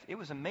faith, it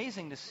was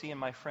amazing to see in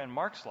my friend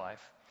Mark's life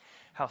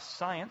how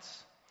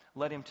science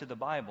led him to the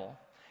Bible,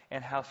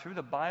 and how through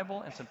the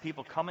Bible and some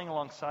people coming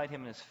alongside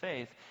him in his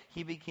faith,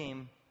 he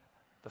became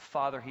the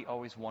father he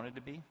always wanted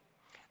to be,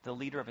 the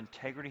leader of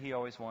integrity he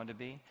always wanted to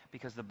be,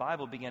 because the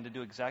Bible began to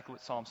do exactly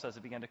what Psalm says.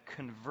 It began to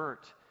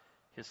convert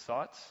his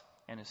thoughts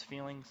and his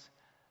feelings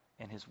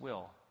and his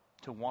will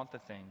to want the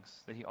things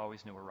that he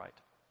always knew were right.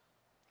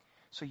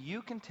 So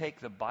you can take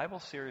the Bible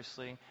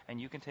seriously,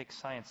 and you can take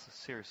science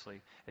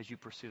seriously as you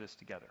pursue this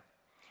together.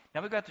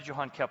 Now we've got to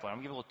Johann Kepler. I'm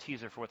going to give a little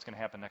teaser for what's going to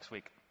happen next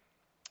week.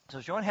 So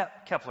Johann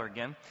Kepler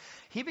again,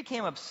 he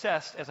became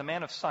obsessed as a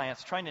man of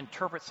science trying to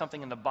interpret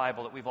something in the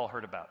Bible that we've all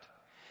heard about.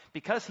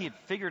 Because he had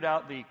figured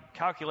out the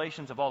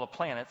calculations of all the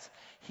planets,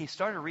 he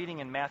started reading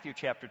in Matthew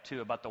chapter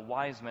 2 about the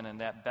wise men and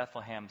that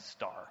Bethlehem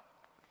star.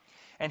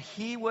 And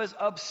he was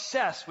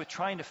obsessed with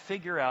trying to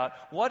figure out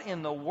what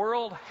in the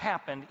world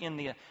happened in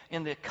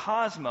the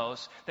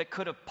cosmos that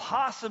could have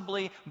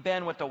possibly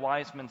been what the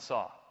wise men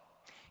saw.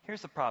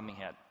 Here's the problem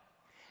he had.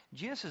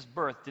 Jesus'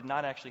 birth did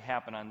not actually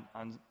happen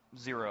on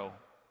 0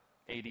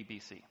 AD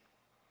BC.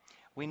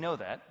 We know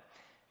that.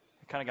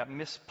 It kind of got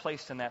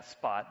misplaced in that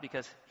spot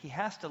because he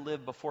has to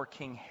live before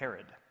King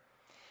Herod.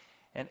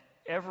 And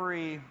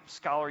every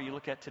scholar you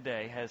look at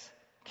today has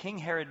King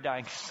Herod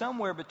dying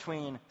somewhere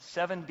between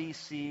 7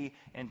 BC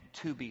and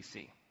 2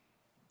 BC.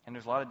 And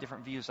there's a lot of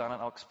different views on it.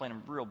 I'll explain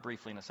them real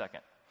briefly in a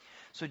second.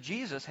 So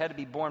Jesus had to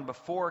be born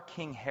before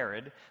King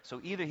Herod.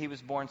 So either he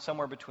was born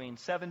somewhere between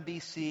 7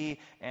 BC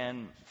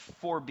and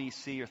 4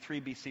 BC or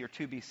 3 BC or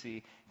 2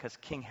 BC because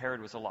King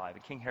Herod was alive.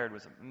 And King Herod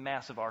was a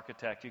massive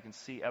architect. You can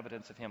see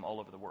evidence of him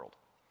all over the world.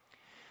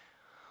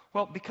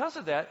 Well, because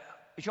of that,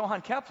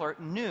 Johann Kepler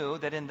knew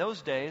that in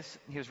those days,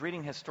 he was reading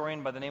a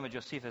historian by the name of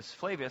Josephus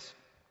Flavius,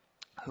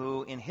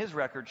 who in his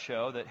records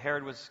show that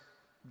Herod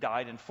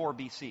died in 4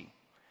 BC.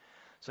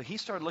 So he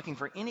started looking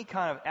for any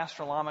kind of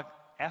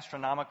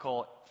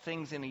astronomical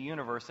things in the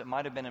universe that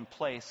might have been in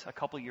place a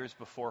couple years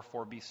before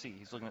 4 BC.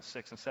 He's looking at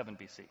 6 and 7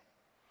 BC.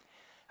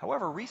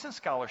 However, recent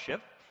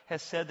scholarship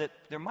has said that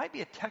there might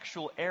be a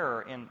textual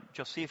error in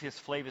Josephus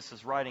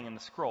Flavius' writing in the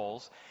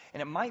scrolls,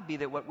 and it might be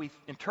that what we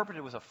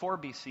interpreted was a 4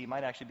 BC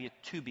might actually be a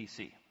 2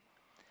 BC.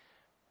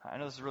 I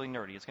know this is really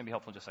nerdy. It's going to be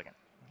helpful in just a second.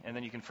 And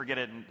then you can forget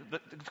it. And the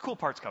cool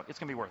part's coming. It's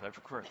going to be worth it.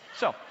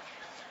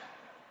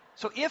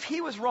 So if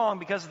he was wrong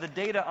because of the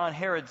data on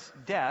Herod's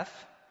death,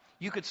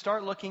 you could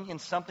start looking in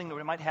something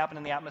that might happen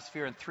in the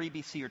atmosphere in 3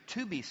 BC or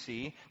 2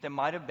 BC that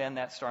might have been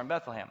that star in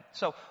Bethlehem.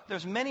 So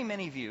there's many,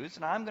 many views,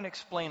 and I'm going to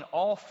explain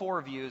all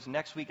 4 views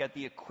next week at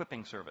the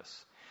equipping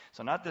service.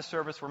 So not this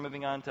service. We're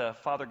moving on to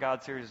Father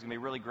God series. It's going to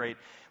be really great.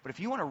 But if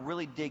you want to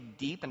really dig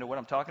deep into what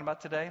I'm talking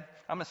about today,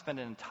 I'm going to spend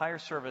an entire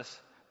service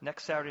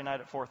next Saturday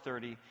night at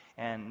 4:30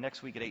 and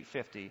next week at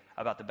 8:50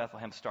 about the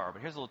Bethlehem star.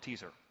 But here's a little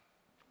teaser.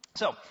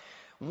 So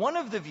one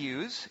of the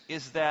views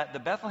is that the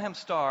Bethlehem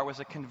star was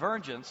a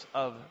convergence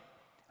of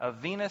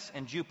Venus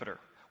and Jupiter,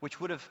 which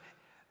would have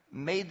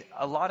made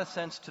a lot of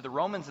sense to the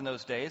Romans in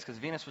those days because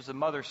Venus was the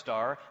mother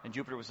star and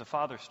Jupiter was the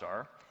father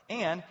star.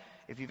 And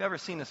if you've ever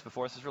seen this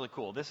before, this is really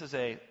cool. This is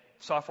a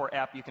software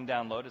app you can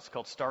download. It's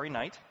called Starry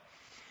Night.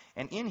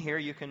 And in here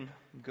you can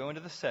go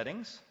into the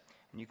settings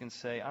and you can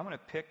say, I'm going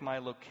to pick my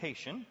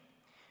location.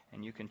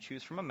 And you can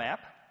choose from a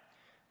map.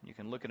 You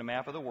can look at a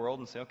map of the world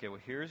and say, okay,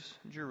 well, here's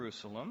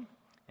Jerusalem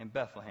and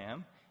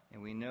Bethlehem.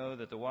 And we know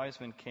that the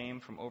wise men came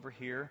from over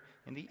here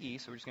in the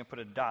east. So we're just going to put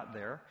a dot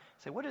there.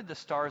 Say, what did the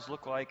stars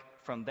look like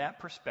from that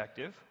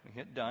perspective? We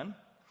hit done.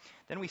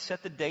 Then we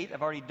set the date.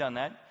 I've already done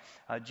that.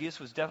 Jesus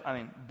was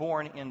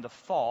born in the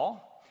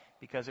fall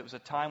because it was a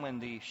time when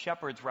the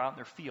shepherds were out in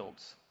their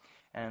fields.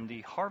 And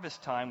the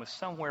harvest time was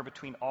somewhere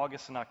between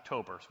August and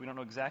October. So we don't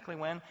know exactly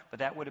when, but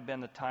that would have been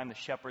the time the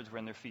shepherds were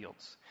in their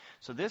fields.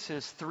 So this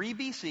is 3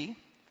 BC. If you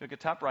look at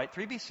top right,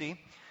 3 BC,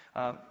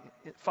 5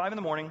 in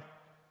the morning.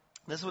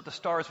 This is what the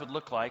stars would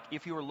look like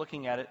if you were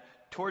looking at it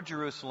toward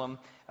Jerusalem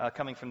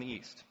coming from the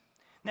east.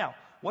 Now,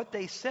 what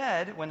they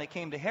said when they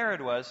came to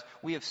Herod was,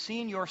 we have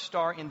seen your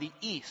star in the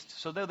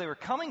east. So though they were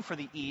coming for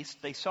the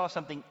east, they saw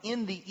something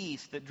in the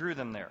east that drew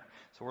them there.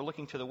 So we're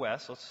looking to the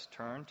west. Let's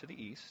turn to the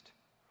east.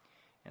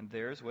 And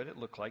there's what it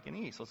looked like in the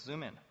east. Let's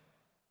zoom in.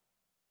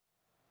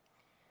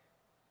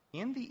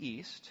 In the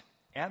east,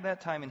 at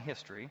that time in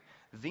history,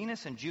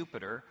 Venus and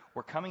Jupiter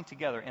were coming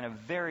together in a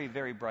very,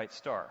 very bright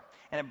star.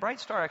 And a bright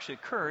star actually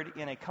occurred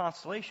in a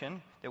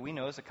constellation that we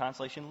know as the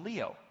constellation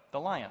Leo, the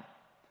lion.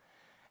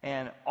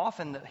 And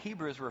often the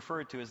Hebrew is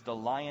referred to as the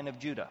Lion of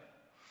Judah.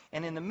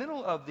 And in the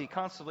middle of the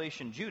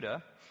constellation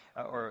Judah,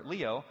 or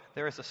Leo,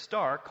 there is a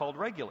star called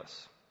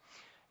Regulus.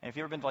 And if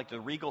you've ever been to like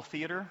the Regal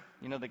Theater,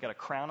 you know they got a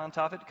crown on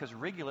top of it because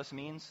Regulus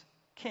means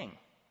king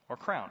or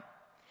crown.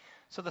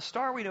 So the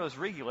star we know as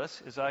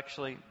Regulus is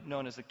actually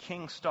known as the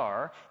king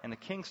star, and the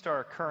king star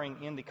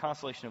occurring in the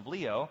constellation of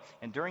Leo.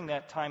 And during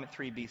that time at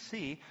 3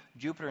 BC,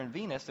 Jupiter and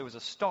Venus, there was a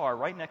star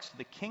right next to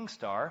the king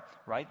star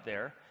right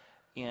there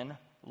in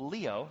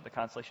Leo, the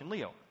constellation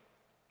Leo.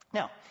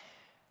 Now,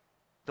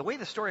 the way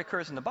the story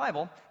occurs in the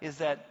Bible is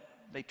that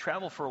they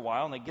travel for a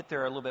while and they get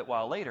there a little bit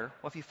while later.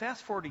 Well, if you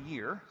fast forward a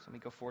year, so let me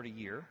go forward a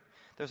year,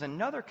 there's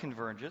another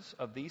convergence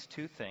of these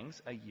two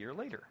things a year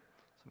later.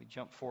 So we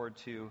jump forward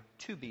to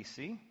 2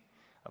 BC.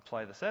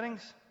 Apply the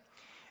settings.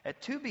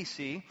 At 2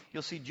 BC,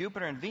 you'll see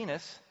Jupiter and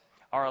Venus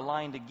are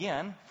aligned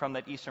again from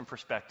that eastern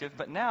perspective,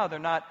 but now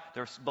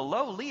they're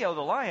below Leo,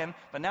 the lion,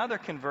 but now they're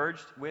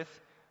converged with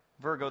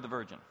Virgo, the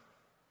virgin.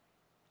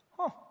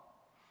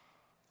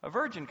 A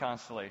virgin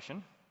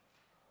constellation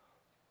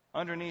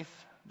underneath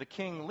the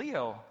King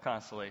Leo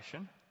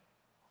constellation.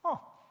 So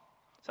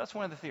that's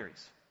one of the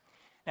theories.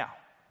 Now,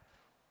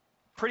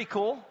 pretty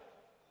cool.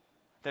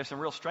 There's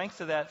some real strength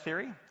to that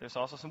theory. There's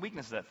also some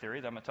weakness to that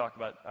theory that I'm going to talk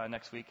about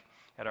next week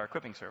at our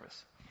equipping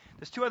service.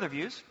 There's 2 other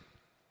views.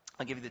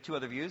 I'll give you the 2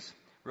 other views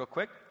real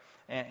quick.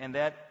 And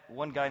that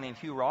one guy named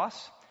Hugh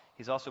Ross,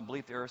 he's also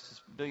believed the Earth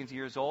is billions of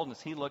years old, and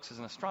as he looks as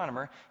an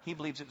astronomer, he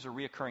believes it was a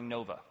reoccurring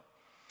nova.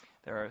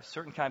 There are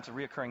certain kinds of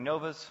reoccurring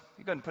novas.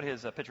 You go ahead and put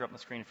his picture up on the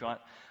screen if you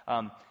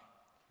want.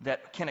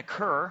 That can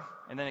occur,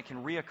 and then it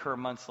can reoccur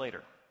months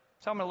later.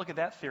 So I'm going to look at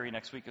that theory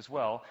next week as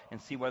well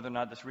and see whether or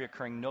not this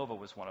reoccurring nova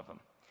was one of them.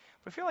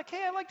 But if you're like,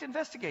 hey, I'd like to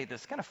investigate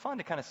this, it's kind of fun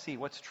to kind of see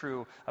what's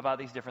true about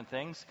these different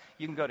things,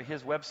 you can go to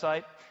his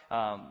website,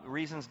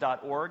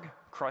 reasons.org,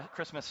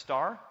 Christmas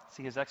Star,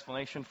 see his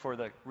explanation for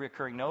the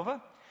reoccurring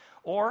nova,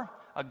 or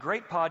a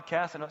great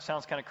podcast. I know it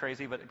sounds kind of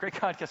crazy, but a great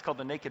podcast called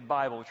The Naked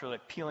Bible, which is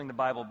like peeling the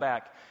Bible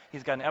back.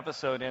 He's got an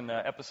episode in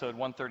episode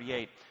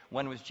 138,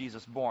 When Was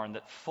Jesus Born?,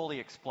 that fully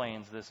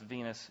explains this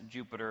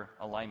Venus-Jupiter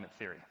alignment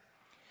theory.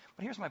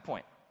 But here's my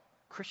point.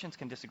 Christians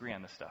can disagree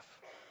on this stuff.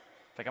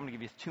 In fact, I'm going to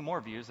give you 2 more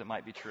views that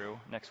might be true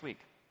next week.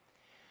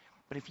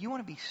 But if you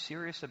want to be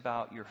serious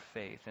about your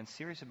faith and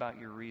serious about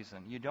your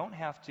reason, you don't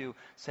have to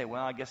say,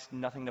 well, I guess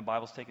nothing in the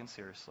Bible's taken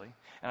seriously,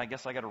 and I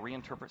guess I got to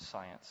reinterpret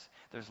science.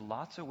 There's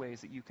lots of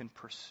ways that you can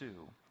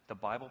pursue the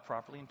Bible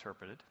properly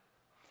interpreted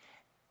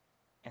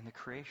and the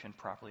creation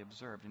properly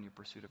observed in your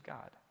pursuit of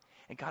God.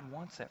 And God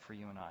wants that for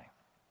you and I.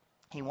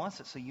 He wants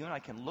it so you and I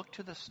can look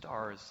to the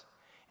stars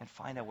and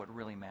find out what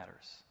really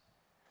matters.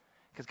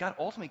 Because God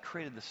ultimately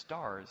created the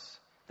stars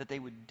that they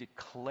would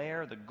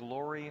declare the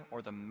glory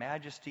or the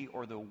majesty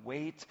or the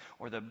weight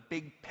or the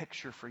big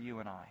picture for you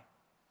and I.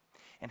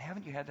 And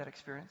haven't you had that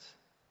experience?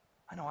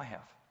 I know I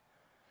have.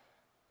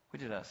 We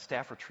did a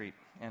staff retreat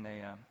and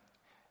a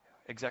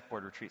exec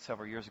board retreat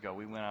several years ago.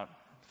 We went out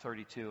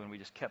 32 and we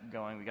just kept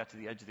going. We got to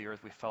the edge of the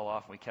earth, we fell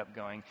off, and we kept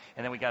going.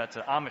 And then we got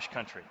to Amish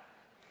country.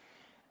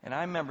 And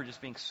I remember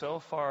just being so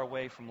far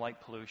away from light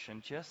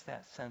pollution, just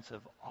that sense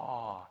of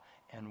awe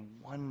and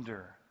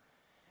wonder.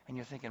 And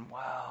you're thinking,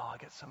 wow, I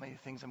got so many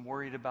things I'm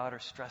worried about or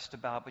stressed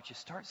about. But you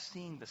start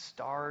seeing the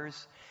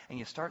stars, and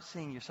you start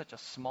seeing you're such a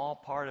small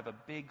part of a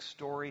big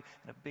story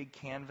and a big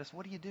canvas.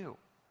 What do? You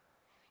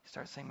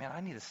start saying, man,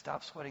 I need to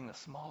stop sweating the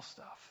small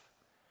stuff.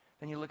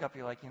 Then you look up,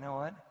 you're like, you know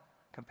what?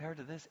 Compared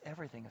to this,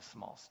 everything is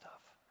small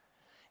stuff.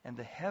 And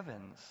the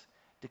heavens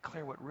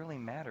declare what really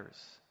matters.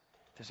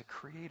 There's a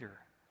creator,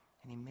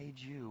 and he made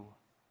you.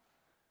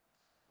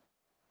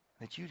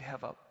 That you'd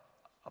have a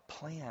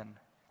plan,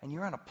 and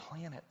you're on a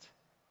planet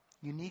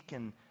unique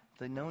in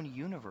the known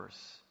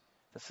universe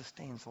that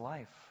sustains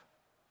life.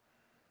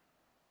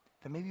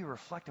 That maybe you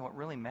reflect on what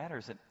really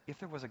matters, that if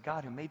there was a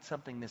God who made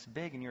something this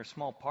big and you're a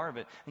small part of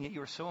it, and yet you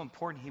were so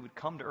important he would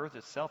come to earth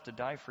itself to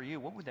die for you,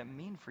 what would that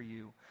mean for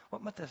you?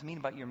 What might that mean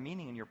about your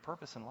meaning and your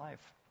purpose in life?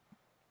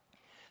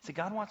 See,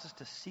 God wants us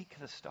to seek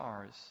the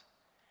stars.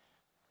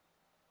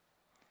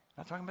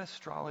 I'm not talking about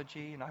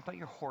astrology, not about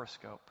your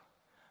horoscope.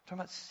 I'm talking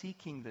about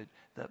seeking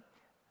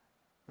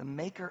the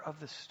maker of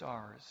the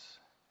stars,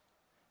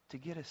 to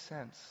get a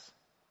sense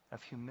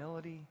of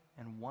humility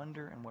and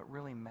wonder and what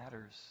really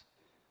matters,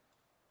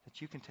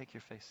 that you can take your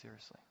faith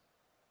seriously.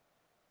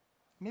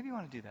 Maybe you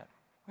want to do that.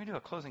 We're going to do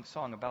a closing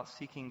song about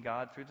seeking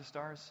God through the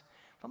stars.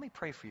 Let me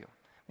pray for you.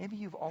 Maybe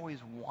you've always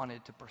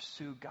wanted to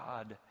pursue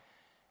God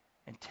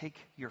and take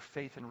your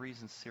faith and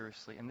reason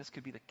seriously, and this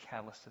could be the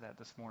catalyst to that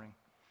this morning.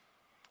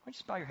 Why don't you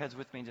just bow your heads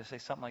with me and just say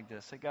something like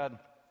this. Say, God,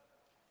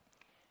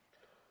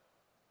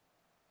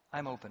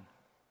 I'm open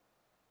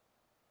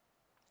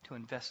to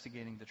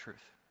investigating the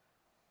truth.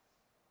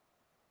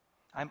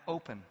 I'm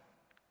open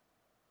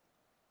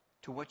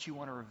to what you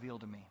want to reveal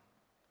to me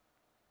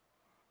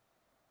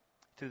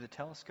through the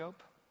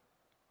telescope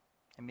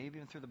and maybe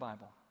even through the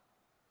Bible.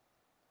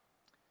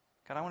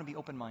 God, I want to be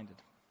open-minded.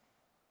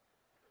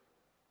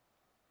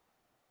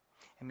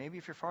 And maybe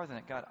if you're farther than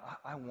it, God,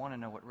 I want to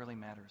know what really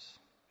matters.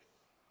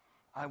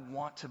 I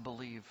want to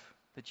believe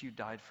that you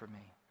died for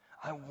me.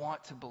 I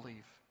want to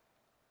believe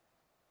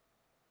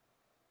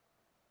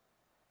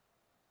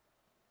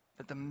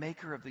that the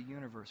maker of the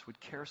universe would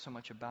care so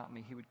much about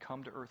me, he would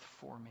come to earth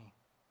for me.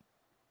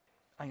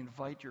 I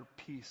invite your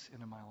peace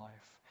into my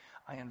life.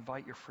 I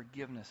invite your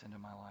forgiveness into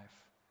my life.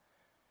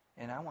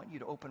 And I want you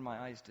to open my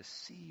eyes to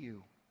see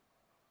you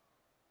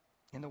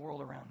in the world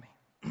around me.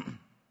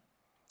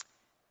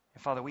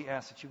 And Father, we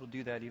ask that you will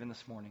do that even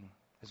this morning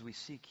as we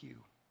seek you,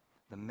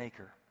 the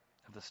maker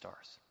of the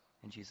stars.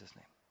 In Jesus'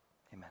 name,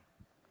 amen.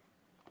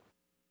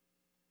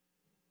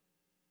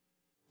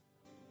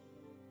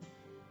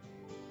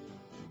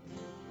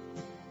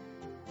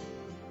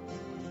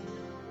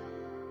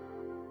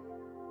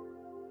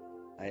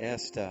 I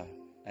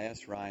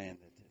asked Ryan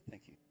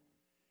thank you.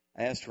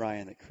 I asked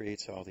Ryan that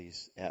creates all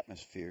these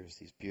atmospheres,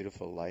 these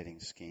beautiful lighting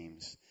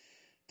schemes,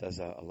 does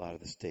a lot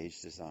of the stage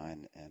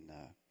design, and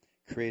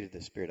created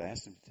the spirit. I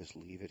asked him to just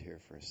leave it here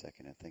for a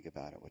second and think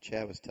about it. What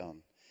Chad was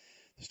telling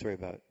the story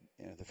about,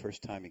 the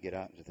first time you get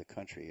out into the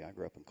country. I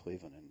grew up in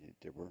Cleveland, and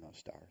there were no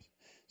stars.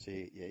 So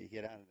you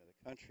get out into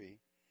the country,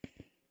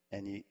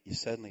 and you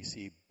suddenly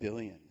see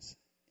billions.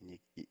 And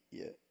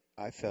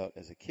I felt,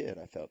 as a kid,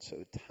 I felt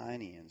so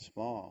tiny and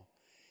small.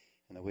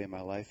 And the way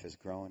my life has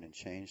grown and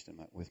changed, and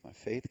with my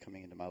faith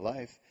coming into my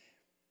life,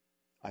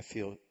 I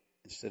feel,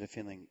 instead of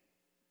feeling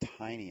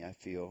tiny, I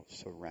feel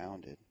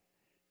surrounded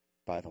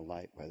by the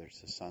light, whether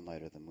it's the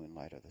sunlight or the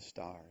moonlight or the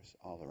stars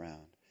all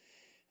around.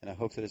 And I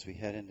hope that as we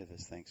head into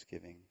this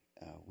Thanksgiving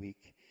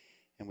week,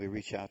 and we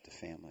reach out to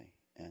family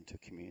and to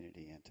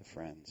community and to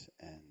friends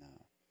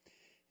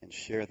and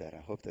share that,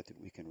 I hope that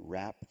we can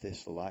wrap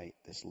this light,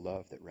 this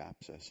love that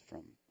wraps us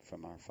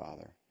from our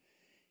Father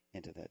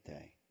into that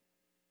day.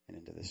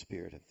 and into the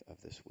spirit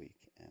of this week.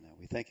 And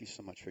we thank you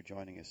so much for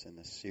joining us in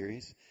this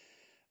series,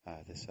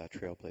 this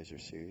Trailblazer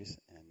series.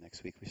 And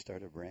next week we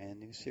start a brand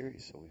new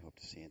series, so we hope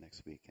to see you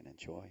next week and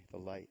enjoy the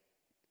light.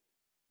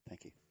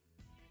 Thank you.